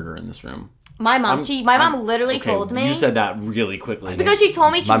likely to murder in this room? My mom, my mom literally Okay, told me. You said that really quickly. Because she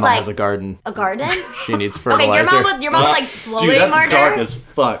told me, she's My mom like, has a garden. a garden? She needs Okay, fertilizer. your mom would like slowly Dude, that's murder. dark as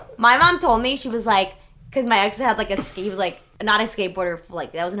fuck. My mom told me, she was like, because my ex had like he was like, not a skateboarder,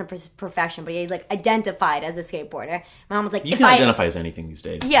 like that wasn't a profession, but he like identified as a skateboarder. My mom was like, You if can I identify as anything these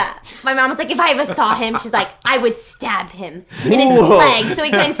days. Yeah. My mom was like, if I ever saw him, she's like, I would stab him in his leg so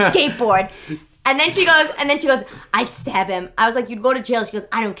he couldn't skateboard. And then she goes, I'd stab him. I was like, you'd go to jail. She goes,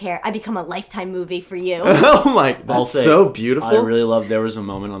 I don't care. I become a Lifetime movie for you. Oh my, I'll that's say, so beautiful. I really love. There was a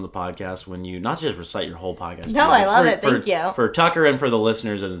moment on the podcast when you not just recite your whole podcast. No, but I love it. Thank you. For Tucker and for the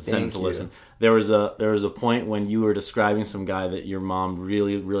listeners as incentive Thank to you. listen. There was a point when you were describing some guy that your mom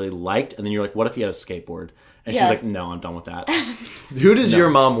really really liked, and then you're like, what if he had a skateboard? And Yeah. she's like, no, I'm done with that. Who does your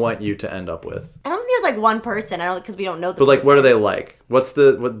mom want you to end up with? I don't think there's like one person. I don't, because we don't know the But like, person. what are they like? What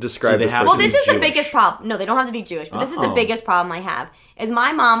describe Do they this have person? Well, this is the Jewish? biggest problem. No, they don't have to be Jewish, but this is the Uh-oh. biggest problem I have. Is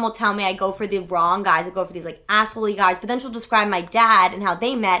my mom will tell me I go for the wrong guys. I go for these like assholey guys, but then she'll describe my dad and how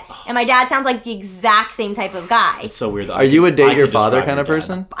they met, and my dad sounds like the exact same type of guy. It's so weird. That Are you a I date your could father describe kind of your dad.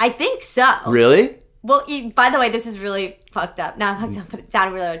 person? I think so. Really? Well, by the way, this is really fucked up. Not fucked up, but it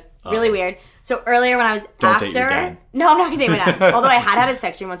sounded really weird. So earlier when I was Don't after, date your dad. no, I'm not gonna date my dad. Although I had a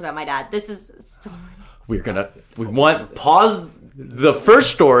sex dream once about my dad. This is We want pause the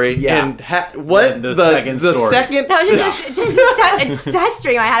first story Yeah. and what The second story. second. that was just a sex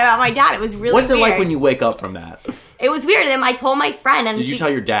dream I had about my dad. It was really What's it weird. like when you wake up from that? It was weird. And then I told my friend, and Did you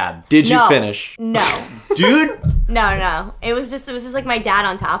tell your dad? Did you No. finish, No. dude? No. It was just like my dad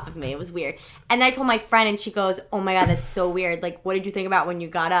on top of me. It was weird. And then I told my friend, and she goes, "Oh my God, that's so weird. Like, what did you think about when you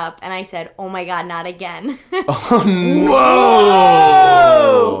got up?" And I said, "Oh my God, not again."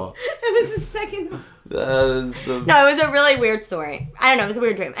 Whoa! It was the second one. The- No, it was a really weird story. I don't know. It was a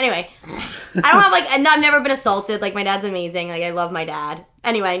weird dream. Anyway, I don't have and I've never been assaulted. Like, my dad's amazing. Like, I love my dad.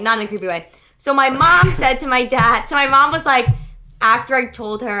 Anyway, not in a creepy way. So my mom said to my dad, so my mom was like, after I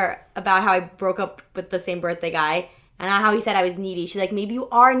told her about how I broke up with the same birthday guy and how he said I was needy, she's like, maybe you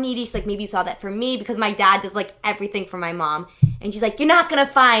are needy. She's like, maybe you saw that for me because my dad does like everything for my mom. And she's like, you're not going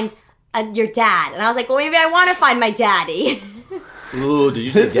to find your dad. And I was like, well, maybe I want to find my daddy. Ooh, did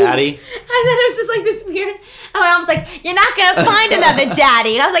you say daddy? And then it was just like this weird. And my mom was like, "You're not gonna find another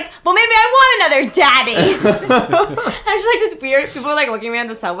daddy." And I was like, "Well, maybe I want another daddy." And it was just like this weird. People were like looking at me on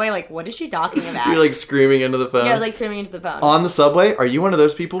the subway, like, "What is she talking about?" You're like screaming into the phone. yeah, I was like screaming into the phone. on the subway. Are you one of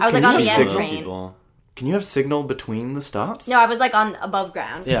those people? I was, Can like, on you the have M signal? train. People. Can you have signal between the stops? No, I was like on above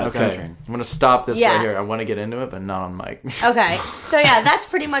ground. Yeah, it's Okay. okay. I'm gonna stop this Yeah. right here. I want to get into it, but not on mic. Okay, so yeah, that's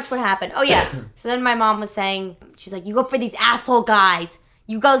pretty much what happened. Oh yeah, so then my mom was saying, she's like, "You go for these asshole guys.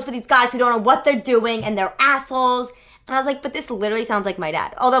 You goes for these guys who don't know what they're doing and they're assholes." And I was like, but this literally sounds like my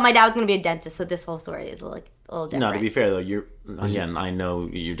dad. Although my dad was going to be a dentist, so this whole story is like a little different. No, to be fair though, again, I know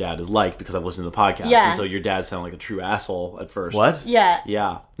your dad is like because I've listened to the podcast. Yeah. And so your dad sounded like a true asshole at first. What? Yeah.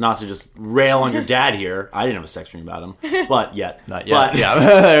 Yeah. Not to just rail on your dad here. I didn't have a sex dream about him. But yet. Not yet. But,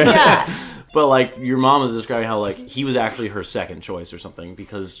 Yeah. but like your mom was describing how like he was actually her second choice or something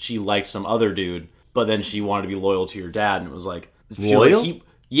because she liked some other dude, but then she wanted to be loyal to your dad, and it was like loyal?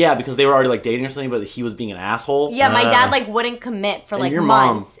 Yeah, because they were already like dating or something, but he was being an asshole. Yeah, my dad like wouldn't commit for like your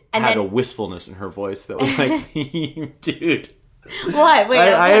months. Mom And had then a wistfulness in her voice that was like, dude. what? Wait,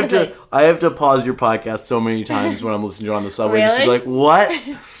 I have to pause your podcast so many times when I'm listening to it on the subway. Really? Just to be like,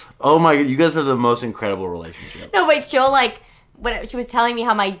 what? Oh my god, you guys have the most incredible relationship. No, wait, she'll like when she was telling me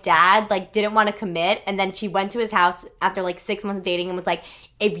how my dad like didn't want to commit, and then she went to his house after like 6 months of dating and was like,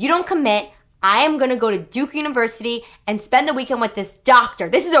 if you don't commit, I am going to go to Duke University and spend the weekend with this doctor.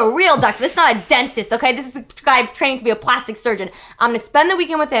 This is a real doctor. This is not a dentist, okay? This is a guy training to be a plastic surgeon. I'm going to spend the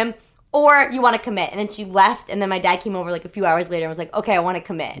weekend with him, or you want to commit. And then she left, and then my dad came over like a few hours later and was like, okay, I want to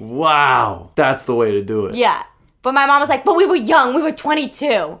commit. Wow. That's the way to do it. Yeah. But my mom was like, but we were young. We were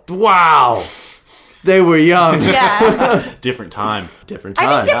 22. Wow. They were young. Yeah. Different time. Different time.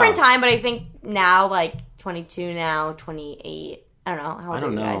 I think different time, but I think now, like, 22 now, 28. I don't know. How old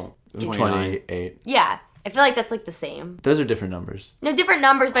are you guys? 28. Yeah. I feel like that's, like, the same. Those are different numbers. They're different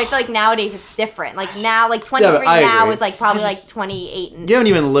numbers, but I feel like nowadays it's different. Like, now, like, 23 I now agree. is, like, probably, like, 28. And You haven't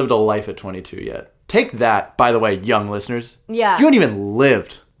even lived a life at 22 yet. Take that, by the way, young listeners. Yeah. You haven't even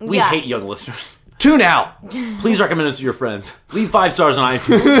lived. We Yeah. hate young listeners. Tune out. Please recommend us to your friends. Leave 5 stars on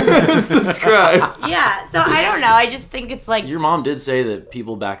iTunes. Subscribe. Yeah. So, I don't know. I just think it's, like... Your mom did say that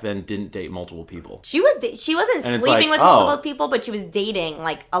people back then didn't date multiple people. She wasn't And it's sleeping like, with multiple people, but she was dating,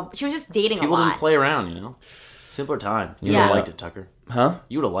 like... she was just dating People a lot. didn't play around, you know? Simpler time. You would Yeah. have liked it, Tucker. Huh?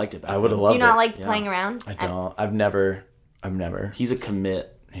 You would have liked it back I would have then. loved Do you not it. like Yeah. playing around? I don't. I've never. He's a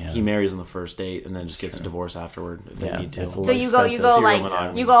commit. Yeah. He marries on the first date and then just gets a divorce afterward if Yeah, they need to. it's a So you go Expensive. like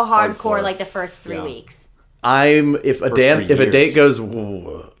Serial you go hardcore hardcore. like the first 3 Yeah. weeks. If a For 3 date years. goes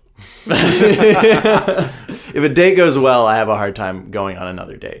if a date goes well, I have a hard time going on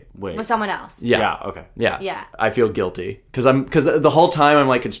another date. Wait. With someone else. Yeah. Okay. Yeah. Yeah. I feel guilty because the whole time I'm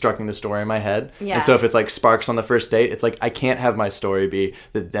like constructing the story in my head. Yeah. And so if it's like sparks on the first date, it's like I can't have my story be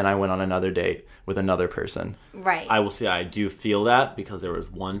that then I went on another date with another person. Right. I will say I do feel that because there was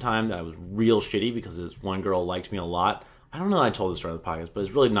one time that I was real shitty because this one girl liked me a lot. I don't know that I told this story on the podcast, but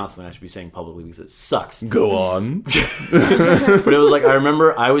it's really not something I should be saying publicly because it sucks. Go on. But it was like, I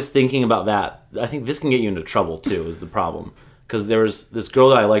remember I was thinking about that. I think this can get you into trouble too, is the problem. Because there was this girl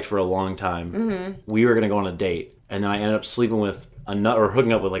that I liked for a long time. Mm-hmm. We were going to go on a date. And then I ended up sleeping with or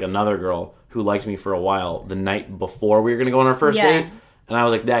hooking up with like another girl who liked me for a while the night before we were going to go on our first date. And I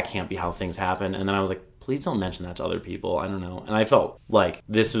was like, that can't be how things happen. And then I was like, please don't mention that to other people. I don't know. And I felt like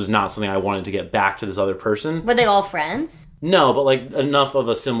this was not something I wanted to get back to this other person. Were they all friends? No, but like enough of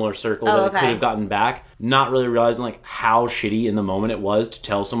a similar circle that it okay. could have gotten back. Not really realizing like how shitty in the moment it was to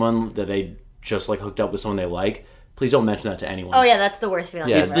tell someone that they just like hooked up with someone they like. Please don't mention that to anyone. Oh yeah, that's the worst feeling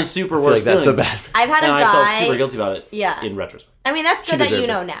Yeah, It's ever. the super I feel worst like that's a feeling. bad. I've had And a I guy. felt super guilty about it Yeah. in retrospect. I mean, that's good that deserved you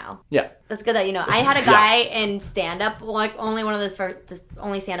know it. now. Yeah. That's good that you know. I had a guy in stand-up, like only one of those the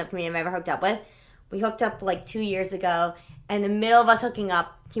only stand-up comedian I've ever hooked up with. We hooked up like 2 years ago, and in the middle of us hooking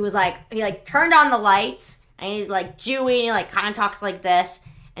up, he turned on the lights, and he's like Jewy, and he like kind of talks like this,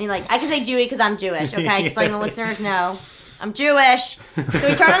 and he like, I can say Jewy because I'm Jewish, okay? Just letting the listeners know. I'm Jewish. So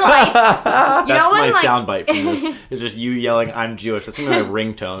he turned on the lights. You know That's when my like soundbite from this. It's just you yelling, I'm Jewish. That's gonna be my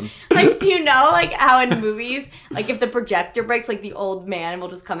ringtone. like, do you know, like, how in movies, like, if the projector breaks, like, the old man will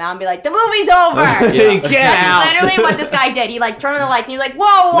just come out and be like, the movie's over! Get That's out. literally what this guy did. He, like, turned on the lights, and he was like,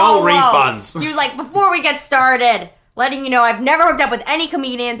 whoa, whoa, No whoa. refunds. He was like, before we get started, letting you know I've never hooked up with any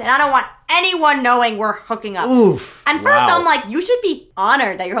comedians, and I don't want anyone knowing we're hooking up. Oof. And first, Wow. I'm like, you should be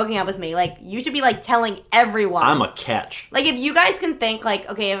honored that you're hooking up with me. Like, you should be, like, telling everyone. I'm a catch. Like, if you guys can think, like,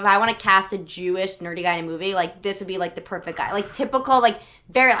 okay, if I want to cast a Jewish nerdy guy in a movie, like, this would be, like, the perfect guy. Like, typical, like,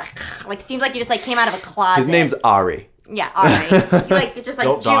 very, like seems like he just, like, came out of a closet. His name's Ari. Yeah, Ari. He, like, just, like,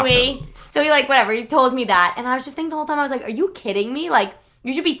 Don't dox Jewy. him. So he, like, whatever, he told me that. And I was just thinking the whole time, I was like, are you kidding me? Like,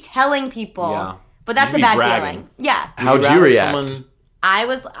 you should be telling people. Yeah. But that's You a should be bad bragging. feeling. Yeah. How'd you rather react? I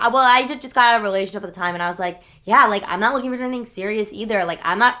just got out of a relationship at the time, and I was like, yeah, like, I'm not looking for anything serious either. Like,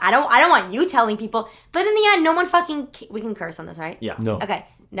 I don't want you telling people. But in the end, no one fucking, we can curse on this, right? Yeah. No. Okay.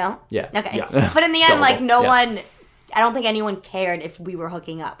 No? Yeah. Okay. Yeah. But in the end, like, no Yeah. one, I don't think anyone cared if we were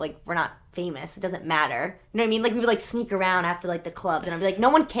hooking up. Like, we're not famous. It doesn't matter. You know what I mean? Like, we would, like, sneak around after, like, the clubs, and I'd be like, no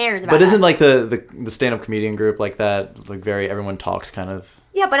one cares about But isn't us. like the stand-up comedian group like that, like very everyone talks kind of?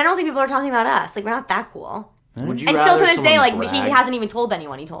 Yeah, but I don't think people are talking about us. Like, we're not that cool. Would you And rather still to this day, someone like, he brag? hasn't even told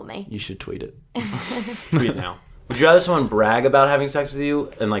anyone he told me. You should tweet it. Tweet now. Would you rather someone brag about having sex with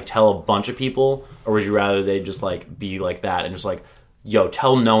you and like tell a bunch of people, or would you rather they just like be like that and just like, yo,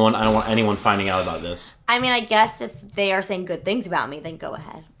 tell no one. I don't want anyone finding out about this. I mean, I guess if they are saying good things about me, then go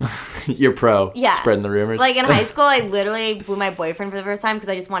ahead. You're pro. Yeah. Spreading the rumors. Like in high school, I literally blew my boyfriend for the first time because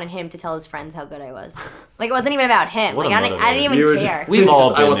I just wanted him to tell his friends how good I was. Like it wasn't even about him. What Like a I didn't You were- even care. We've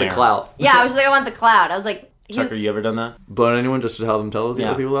all I been want there. the clout. Yeah, I was just like, I want the cloud. I was like, Tucker, you ever done that? Blown anyone just to tell other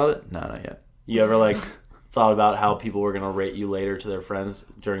Yeah. people about it? No, not yet. You ever like thought about how people were gonna rate you later to their friends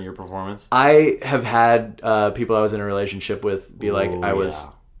during your performance? I have had people I was in a relationship with be like, Ooh, I was yeah.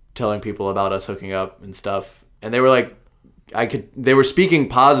 telling people about us hooking up and stuff, and they were like, they were speaking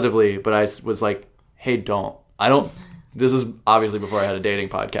positively, but I was like, hey, don't. This is obviously before I had a dating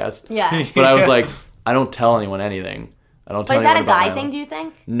podcast. yeah. But I was like, I don't tell anyone anything. I don't But tell is that a anyone about guy my thing, life. do you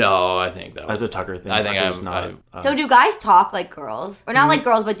think? No, I think that That's was a Tucker thing. I think Tucker's I'm- not. So do guys talk like girls? Or not like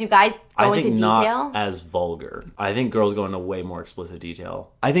girls, but do guys I go think into not detail? as vulgar. I think girls go into way more explicit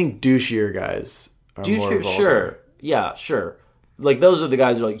detail. I think douchier guys are Dude, more sure, vulgar. sure. Yeah, sure. Like, those are the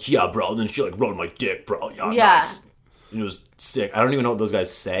guys who are like, yeah, bro, and then she, like, rode my dick, bro. Yeah, Yeah. nice. And it was sick. I don't even know what those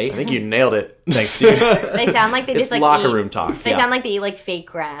guys say. I think you nailed it. Thanks, dude. They sound like they It's just like locker eat, room talk. They yeah. sound like they eat like fake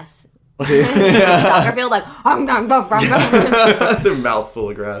grass. Soccer field, like Their mouth's full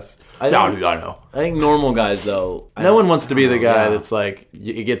of grass. I know. I think normal guys, though. No one wants to be the guy yeah. that's like,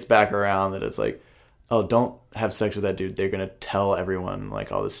 it gets back around that it's like, oh, don't have sex with that dude. They're going to tell everyone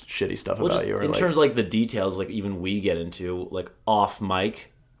like all this shitty stuff Well, about just you. Or in like, terms of like the details, like even we get into like off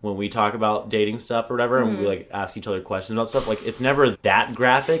mic when we talk about dating stuff or whatever, and we like ask each other questions about stuff. Like it's never that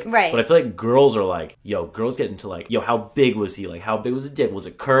graphic, Right. But I feel like girls are like, yo, girls get into like, yo, how big was he? Like, how big was his dick? Was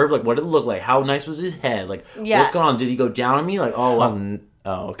it curved? Like, what did it look like? How nice was his head? Like, Yeah. what's going on? Did he go down on me? Like, oh,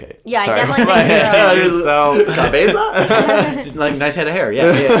 okay. Yeah, Sorry. I definitely think girls, so Cabeza? like nice head of hair.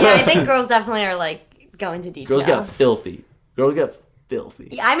 Yeah, yeah. yeah, I think girls definitely are like go into detail. Girls get filthy. Girls get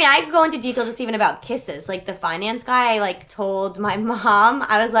filthy. I mean, I could go into detail just even about kisses. Like the finance guy, I like told my mom.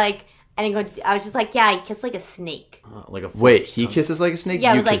 I was like, I didn't go. I was just like, yeah, I kissed like a snake. Like a Wait, he kisses like a snake?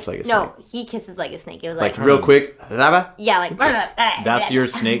 Yeah, I you was kiss like, like a no, snake? he kisses like a snake. It was Like, like, real quick. Raba? yeah, like That's your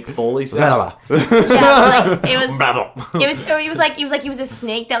snake Foley sound. Raba. yeah, like it was like he was a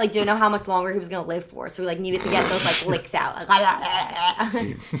snake that like didn't know how much longer he was gonna live for, so he like needed to get those like licks out.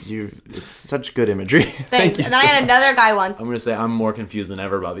 Like, It's such good imagery. Thank you. And then I had another guy once. I'm gonna say I'm more confused than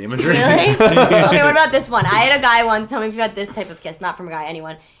ever about the imagery. Really? Okay, what about this one? I had a guy once tell me if you had this type of kiss, not from a guy,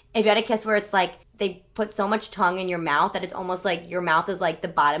 anyone. If you had a kiss where it's like they put so much tongue in your mouth that it's almost like your mouth is like the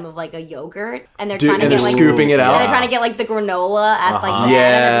bottom of like a yogurt, and they're trying to and get they're like scooping it out. and they're trying to get like the granola at like the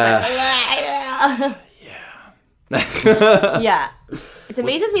end, and they're just like, yeah. It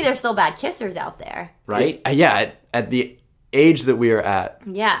amazes me there's still bad kissers out there. Right? Yeah, at the age that we are at,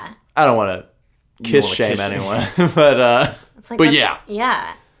 Yeah. I don't want to kiss wanna shame kiss shame. anyone, but It's like, But what- yeah.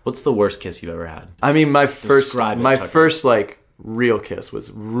 Yeah. What's the worst kiss you've ever had? I mean, my first Tucker. like real kiss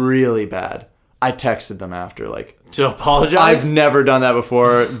was really bad. I texted them after, like, To apologize? I've never done that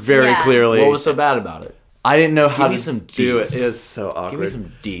before, very Yeah. clearly. What was so bad about it? I didn't know how me to some do it. deets. It was so awkward. Give me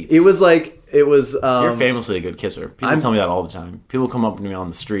some deets. It was like, You're famously a good kisser. People I'm- tell me that all the time. People come up to me on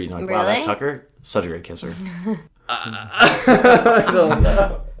the street and they're like, wow, that Really? Tucker, such a great kisser. I don't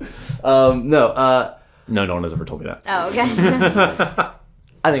know. No one has ever told me that. Oh, okay.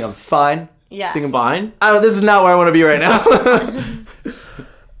 I think I'm fine. Yeah. Fine? This is not where I want to be right now.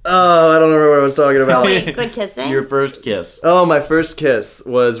 Oh, I don't remember what I was talking about. Wait, good kissing? Your first kiss. Oh, my first kiss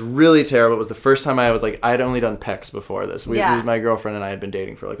was really terrible. It was the first time I was like, I had only done pecs before this. Yeah. My girlfriend and I had been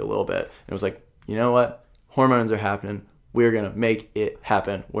dating for like a little bit. And it was like, you know what? Hormones are happening. We're going to make it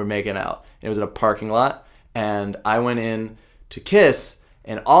happen. We're making out. And it was in a parking lot. And I went in to kiss.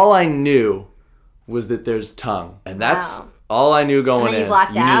 And all I knew was that there's tongue. And that's Wow. all I knew going And then you in.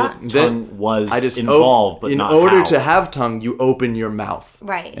 blacked You out? knew that tongue was I just involved, but in not order how. to have tongue, you open your mouth.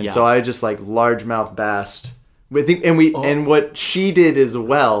 Right. And Yeah. so I just like largemouth bassed. And what she did as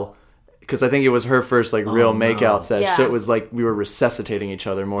well, because I think it was her first like real makeout set. Yeah. So it was like we were resuscitating each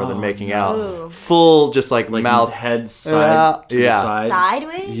other more than making out. Ooh. Full, just like Like mouth. head side to Yeah. the side.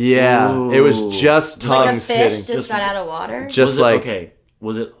 Sideways? Yeah, Ooh. it was just Like a tongues fish hitting. just got out of water? Just Was it, like, okay,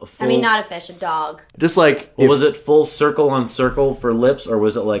 was it a full... I mean, not a fish, a dog. just like. Well, if- was it full circle on circle for lips, or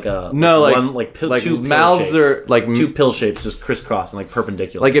was it like a... No, like- one, like, like two pill mouths shapes? are, like, two pill shapes just crisscrossing, like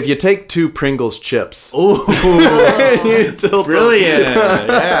perpendicular. like if you take two Pringles chips, Ooh, you tilt them. brilliant.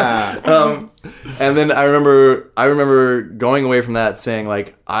 Yeah. And then I remember going away from that saying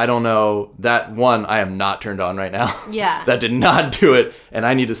like, I don't know, that one, I am not turned on right now. Yeah. That did not do it. And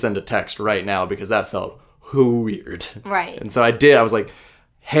I need to send a text right now because that felt weird. Right. And so I did. I was like,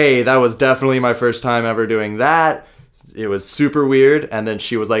 hey, that was definitely my first time ever doing that. It was super weird. And then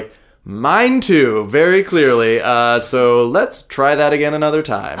she was like, mine too, very clearly. So let's try that again another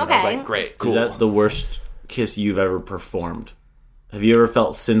time. Okay. And I was like, great, cool. Is that the worst kiss you've ever performed? Have you ever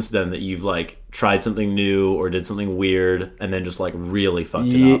felt since then that you've like tried something new or did something weird and then just like really fucked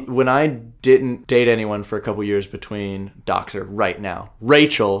it up? When I didn't date anyone for a couple years between Doxer right now,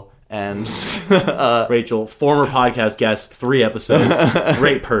 Rachel and Rachel, former podcast guest, 3 episodes,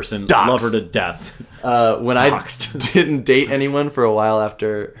 great person, Doxed. love her to death. When Doxed. I didn't date anyone for a while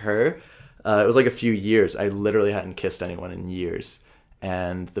after her, it was like a few years. I literally hadn't kissed anyone in years.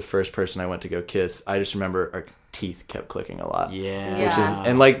 And the first person I went to go kiss, I just remember our teeth kept clicking a lot. Yeah. Yeah. Which is,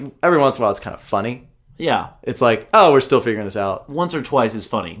 and like every once in a while it's kind of funny. Yeah. It's like, oh, we're still figuring this out. Once or twice is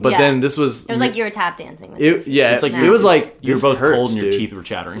funny. But Yeah. then this was... It was like you were tap dancing with It's like it was like... you're this both hurts, cold and your dude. teeth were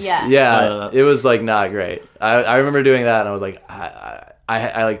chattering. Yeah. Yeah, it was like not great. I remember doing that and I was like,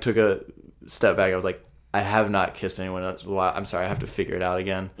 I like took a step back. I was like, I have not kissed anyone else. Well, I'm sorry, I have to figure it out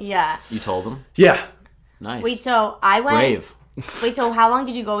again. Yeah. You told them? Yeah. Nice. Wait, so I went... Brave. Wait, so how long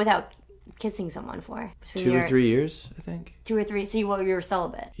did you go without kissing someone for? Between 2 or your- 3 years, I think. 2 or 3. So you were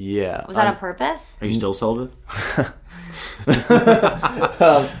celibate. Yeah. Was that on purpose? Are you still celibate?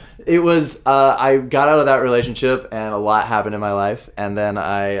 It was, I got out of that relationship and a lot happened in my life. And then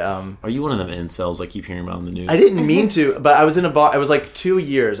Are you one of them incels I keep hearing about on the news? I didn't mean to, but I was in a bar. It was like 2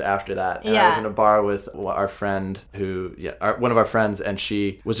 years after that. And I was Yeah. in a bar with our friend one of our friends, and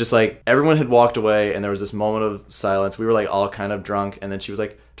she was just like, everyone had walked away, and there was this moment of silence. We were like all kind of drunk, and then she was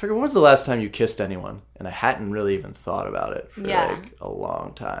like, Tucker, when was the last time you kissed anyone? And I hadn't really even thought about it for like a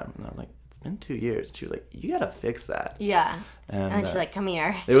long time. And I was like, it's been 2 years. And she was like, you gotta fix that. Yeah. And And then she's like, come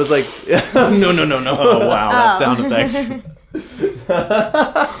here. it was like, no. Oh, wow. That sound effect.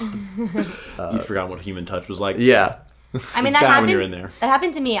 You'd forgotten what human touch was like. Yeah. I mean, It's that bad when happened. you're in there. That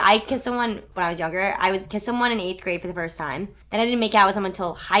happened to me. I kissed someone when I was younger. I was kissed someone in 8th grade for the first time. Then I didn't make out with someone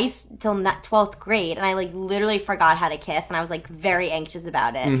till 12th grade, and I like literally forgot how to kiss, and I was like very anxious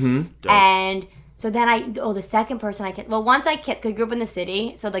about it. Mm-hmm. And so then the second person I kissed. Well, once I kissed, 'cause I grew up in the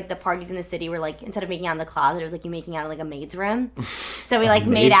city, so like the parties in the city were like, instead of making out in the closet, it was like you making out in like a maid's room. So we like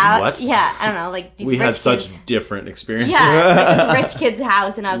made Maid's out. what? Yeah, I don't know, like these We rich had such kids. different experiences. Yeah, like this rich kid's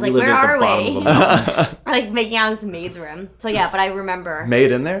house, and I was like, lived "Where at the are bottom we?" of a mountain. We're like making out in this maid's room. So yeah, but I remember.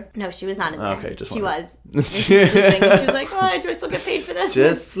 Maid in there? No, she was not in there. Okay, just she wondering. was. She was sleeping, and she was like, "Oh, do I still get paid for this?"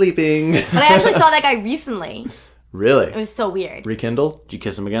 Just sleeping. But I actually saw that guy recently. Really? It was so weird. Rekindle? Did you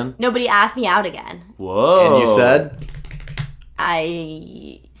kiss him again? Nobody asked me out again. Whoa. And you said?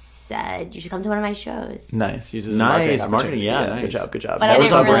 I said you should come to one of my shows. Nice. Uses Nice. marketing, Marketing, yeah, Good nice. job. Good job. But I Never didn't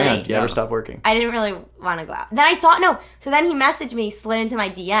stop really- working. Yeah. Never stop working. I didn't really want to go out. Then I thought no. So then he messaged me, slid into my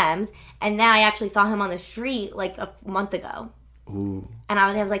DMs, and then I actually saw him on the street like a month ago. Ooh. And I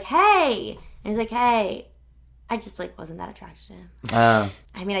was like, "Hey," and he was like, "Hey." I just like wasn't that attracted to him.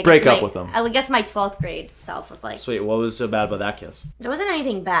 I mean, I Break guess up with him. I guess my 12th grade self was like, So wait, what was so bad about that kiss? there wasn't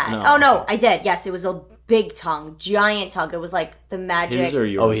anything bad. No. Oh no, I did. Yes, it was a big tongue, giant tongue. It was like the magic. His or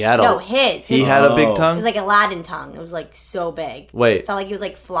yours? Oh, he had a... No, his. He His- had a big Oh. It tongue? was like Aladdin tongue. It was like so big. Wait. Felt like he was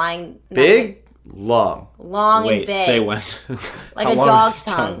like flying. Big? Long. Long Wait, and big. say when. Like How a long dog's is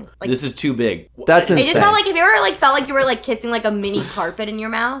his tongue. tongue? Like, This is too big. That's it insane. just felt like, have you ever like felt like you were like kissing like a mini carpet in your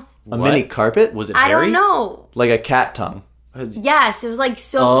mouth? A mini carpet? Was it I hairy? don't know. Like a cat tongue. Yes, it was like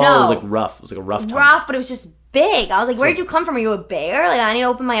so Oh, no. it was like rough. It was like a rough tongue. rough, but it was just big. I was like, where did you come from? Are you a bear? Like, I need to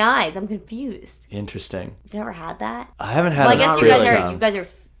open my eyes. I'm confused. Interesting. You've never had that? I haven't had Well, I a guess you real guys are. tongue. You guys are.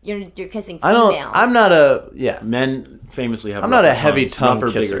 You're kissing I females. don't... I'm not a... Yeah. Men famously have I'm not a rougher heavy tongues, tongue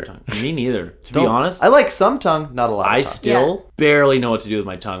rougher, kisser. bigger tongue. Me neither. To be Don't- honest, I like some tongue, not a lot I of tongue. still barely know what to do with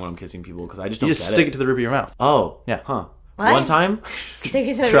my tongue when I'm kissing people because I just You don't just get stick it. it to the roof of your mouth. Oh, Yeah. Huh. What? One time, Stick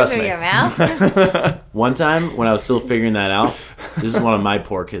it to the Trust roof of me. your mouth. when I was still figuring that out, this is one of my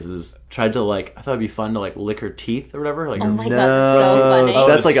poor kisses. Tried to like, I thought it'd be fun to like lick her teeth or whatever. Like, Oh my No. god, that's so funny. Oh,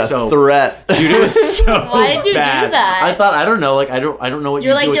 That's like a so- threat. dude, it was so Why did you do bad. that? I thought I don't know. Like I don't know what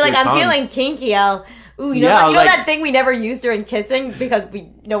You're you like, do with you're like, your I'm tongue. feeling kinky. Ooh, you know, Yeah, I that, was you know like- that thing we never used during kissing because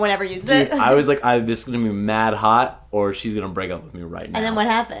no one ever used Dude, it. I was like, this is gonna be mad hot, or she's gonna break up with me right now. And then what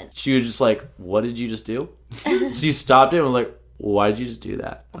happened? She was just like, "What did you just do?" She stopped it and was like, "Why did you just do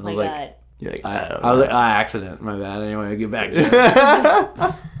that?" Oh I my was god. like, You're like, I was like, accident, my bad. Anyway, I'll get back to it.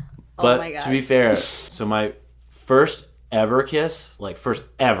 But Oh my god. to be fair, so my first ever kiss, like first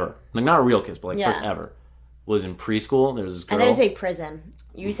ever, like not a real kiss, but like Yeah. first ever, was in preschool. There was this I girl. thought you say prison.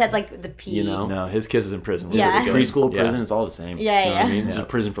 You said like the P. You know? no, his kiss is in prison. We're Yeah. really good. Preschool, Yeah. prison, it's all the same. Yeah, You know what I yeah. mean? It's a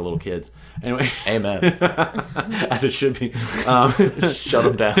prison for little kids. Anyway. Amen. As it should be. Shut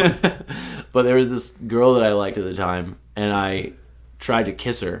him down. But there was this girl that I liked at the time, and I tried to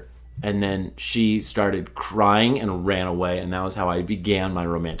kiss her, and then she started crying and ran away, and that was how I began my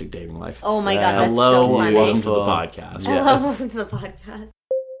romantic dating life. Oh my God, that's Hello, so funny. welcome to the podcast. Hello, welcome to the podcast.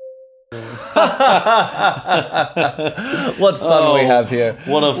 What fun we have here.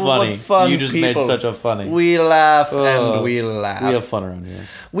 What a funny. What fun you just people. made such a funny. We laugh and we laugh. We have fun around here.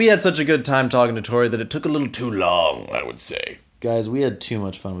 We had such a good time talking to Tori that it took a little too long, I would say. Guys, we had too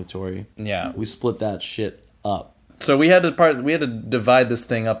much fun with Tori. Yeah. We split that shit up. So we had to divide this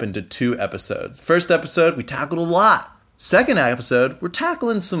thing up into 2 episodes. First episode, we tackled a lot. Second episode, we're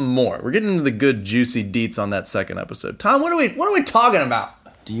tackling some more. We're getting into the good juicy deets on that second episode. Tom, what are we talking about?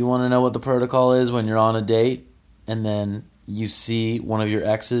 Do you want to know what the protocol is when you're on a date and then you see one of your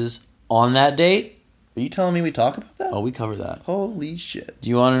exes on that date? Are you telling me we talk about that? Oh, we cover that. Holy shit.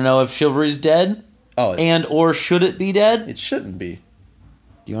 Do you want to know if chivalry's dead? Oh, and or should it be dead? It shouldn't be.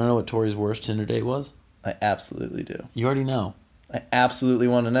 Do you want to know what Tori's worst Tinder date was? I absolutely do. You already know. I absolutely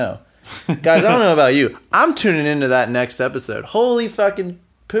want to know. Guys, I don't know about you. I'm tuning into that next episode. Holy fucking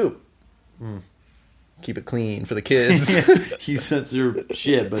poop. Keep it clean for the kids. He censor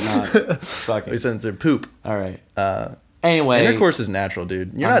shit, but not fucking. We censor poop. All right. Anyway. Intercourse is natural,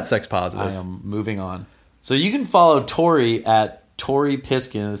 dude. You're not sex positive. I am moving on. So you can follow Tori at Tori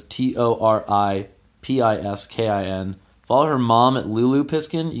Piskin. It's ToriPiskin. Follow her mom at Lulu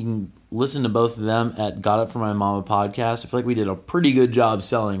Piskin. You can listen to both of them at Got It For My Mama podcast. I feel like we did a pretty good job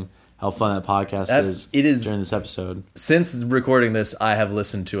selling how fun that podcast is. It is during this episode. Since recording this, I have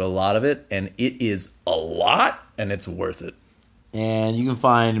listened to a lot of it, and it is a lot, and it's worth it. And you can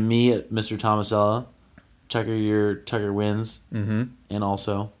find me at Mr. Tomasella. Tucker wins. Mm-hmm. And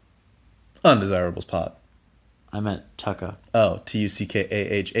also Undesirables Pod. I meant Tucka. Oh, Tuckah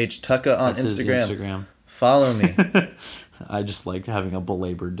Tucka on That's Instagram. his Instagram. Follow me. I just like having a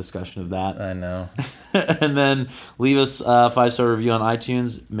belabored discussion of that. I know. And then leave us a 5-star review on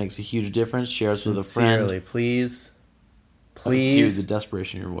iTunes. It makes a huge difference. Share us with a friend. Sincerely, please. Dude, the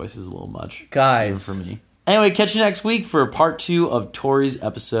desperation in your voice is a little much. Guys. Even for me. Anyway, catch you next week for part 2 of Tori's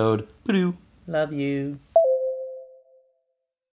episode. Badoo. Love you.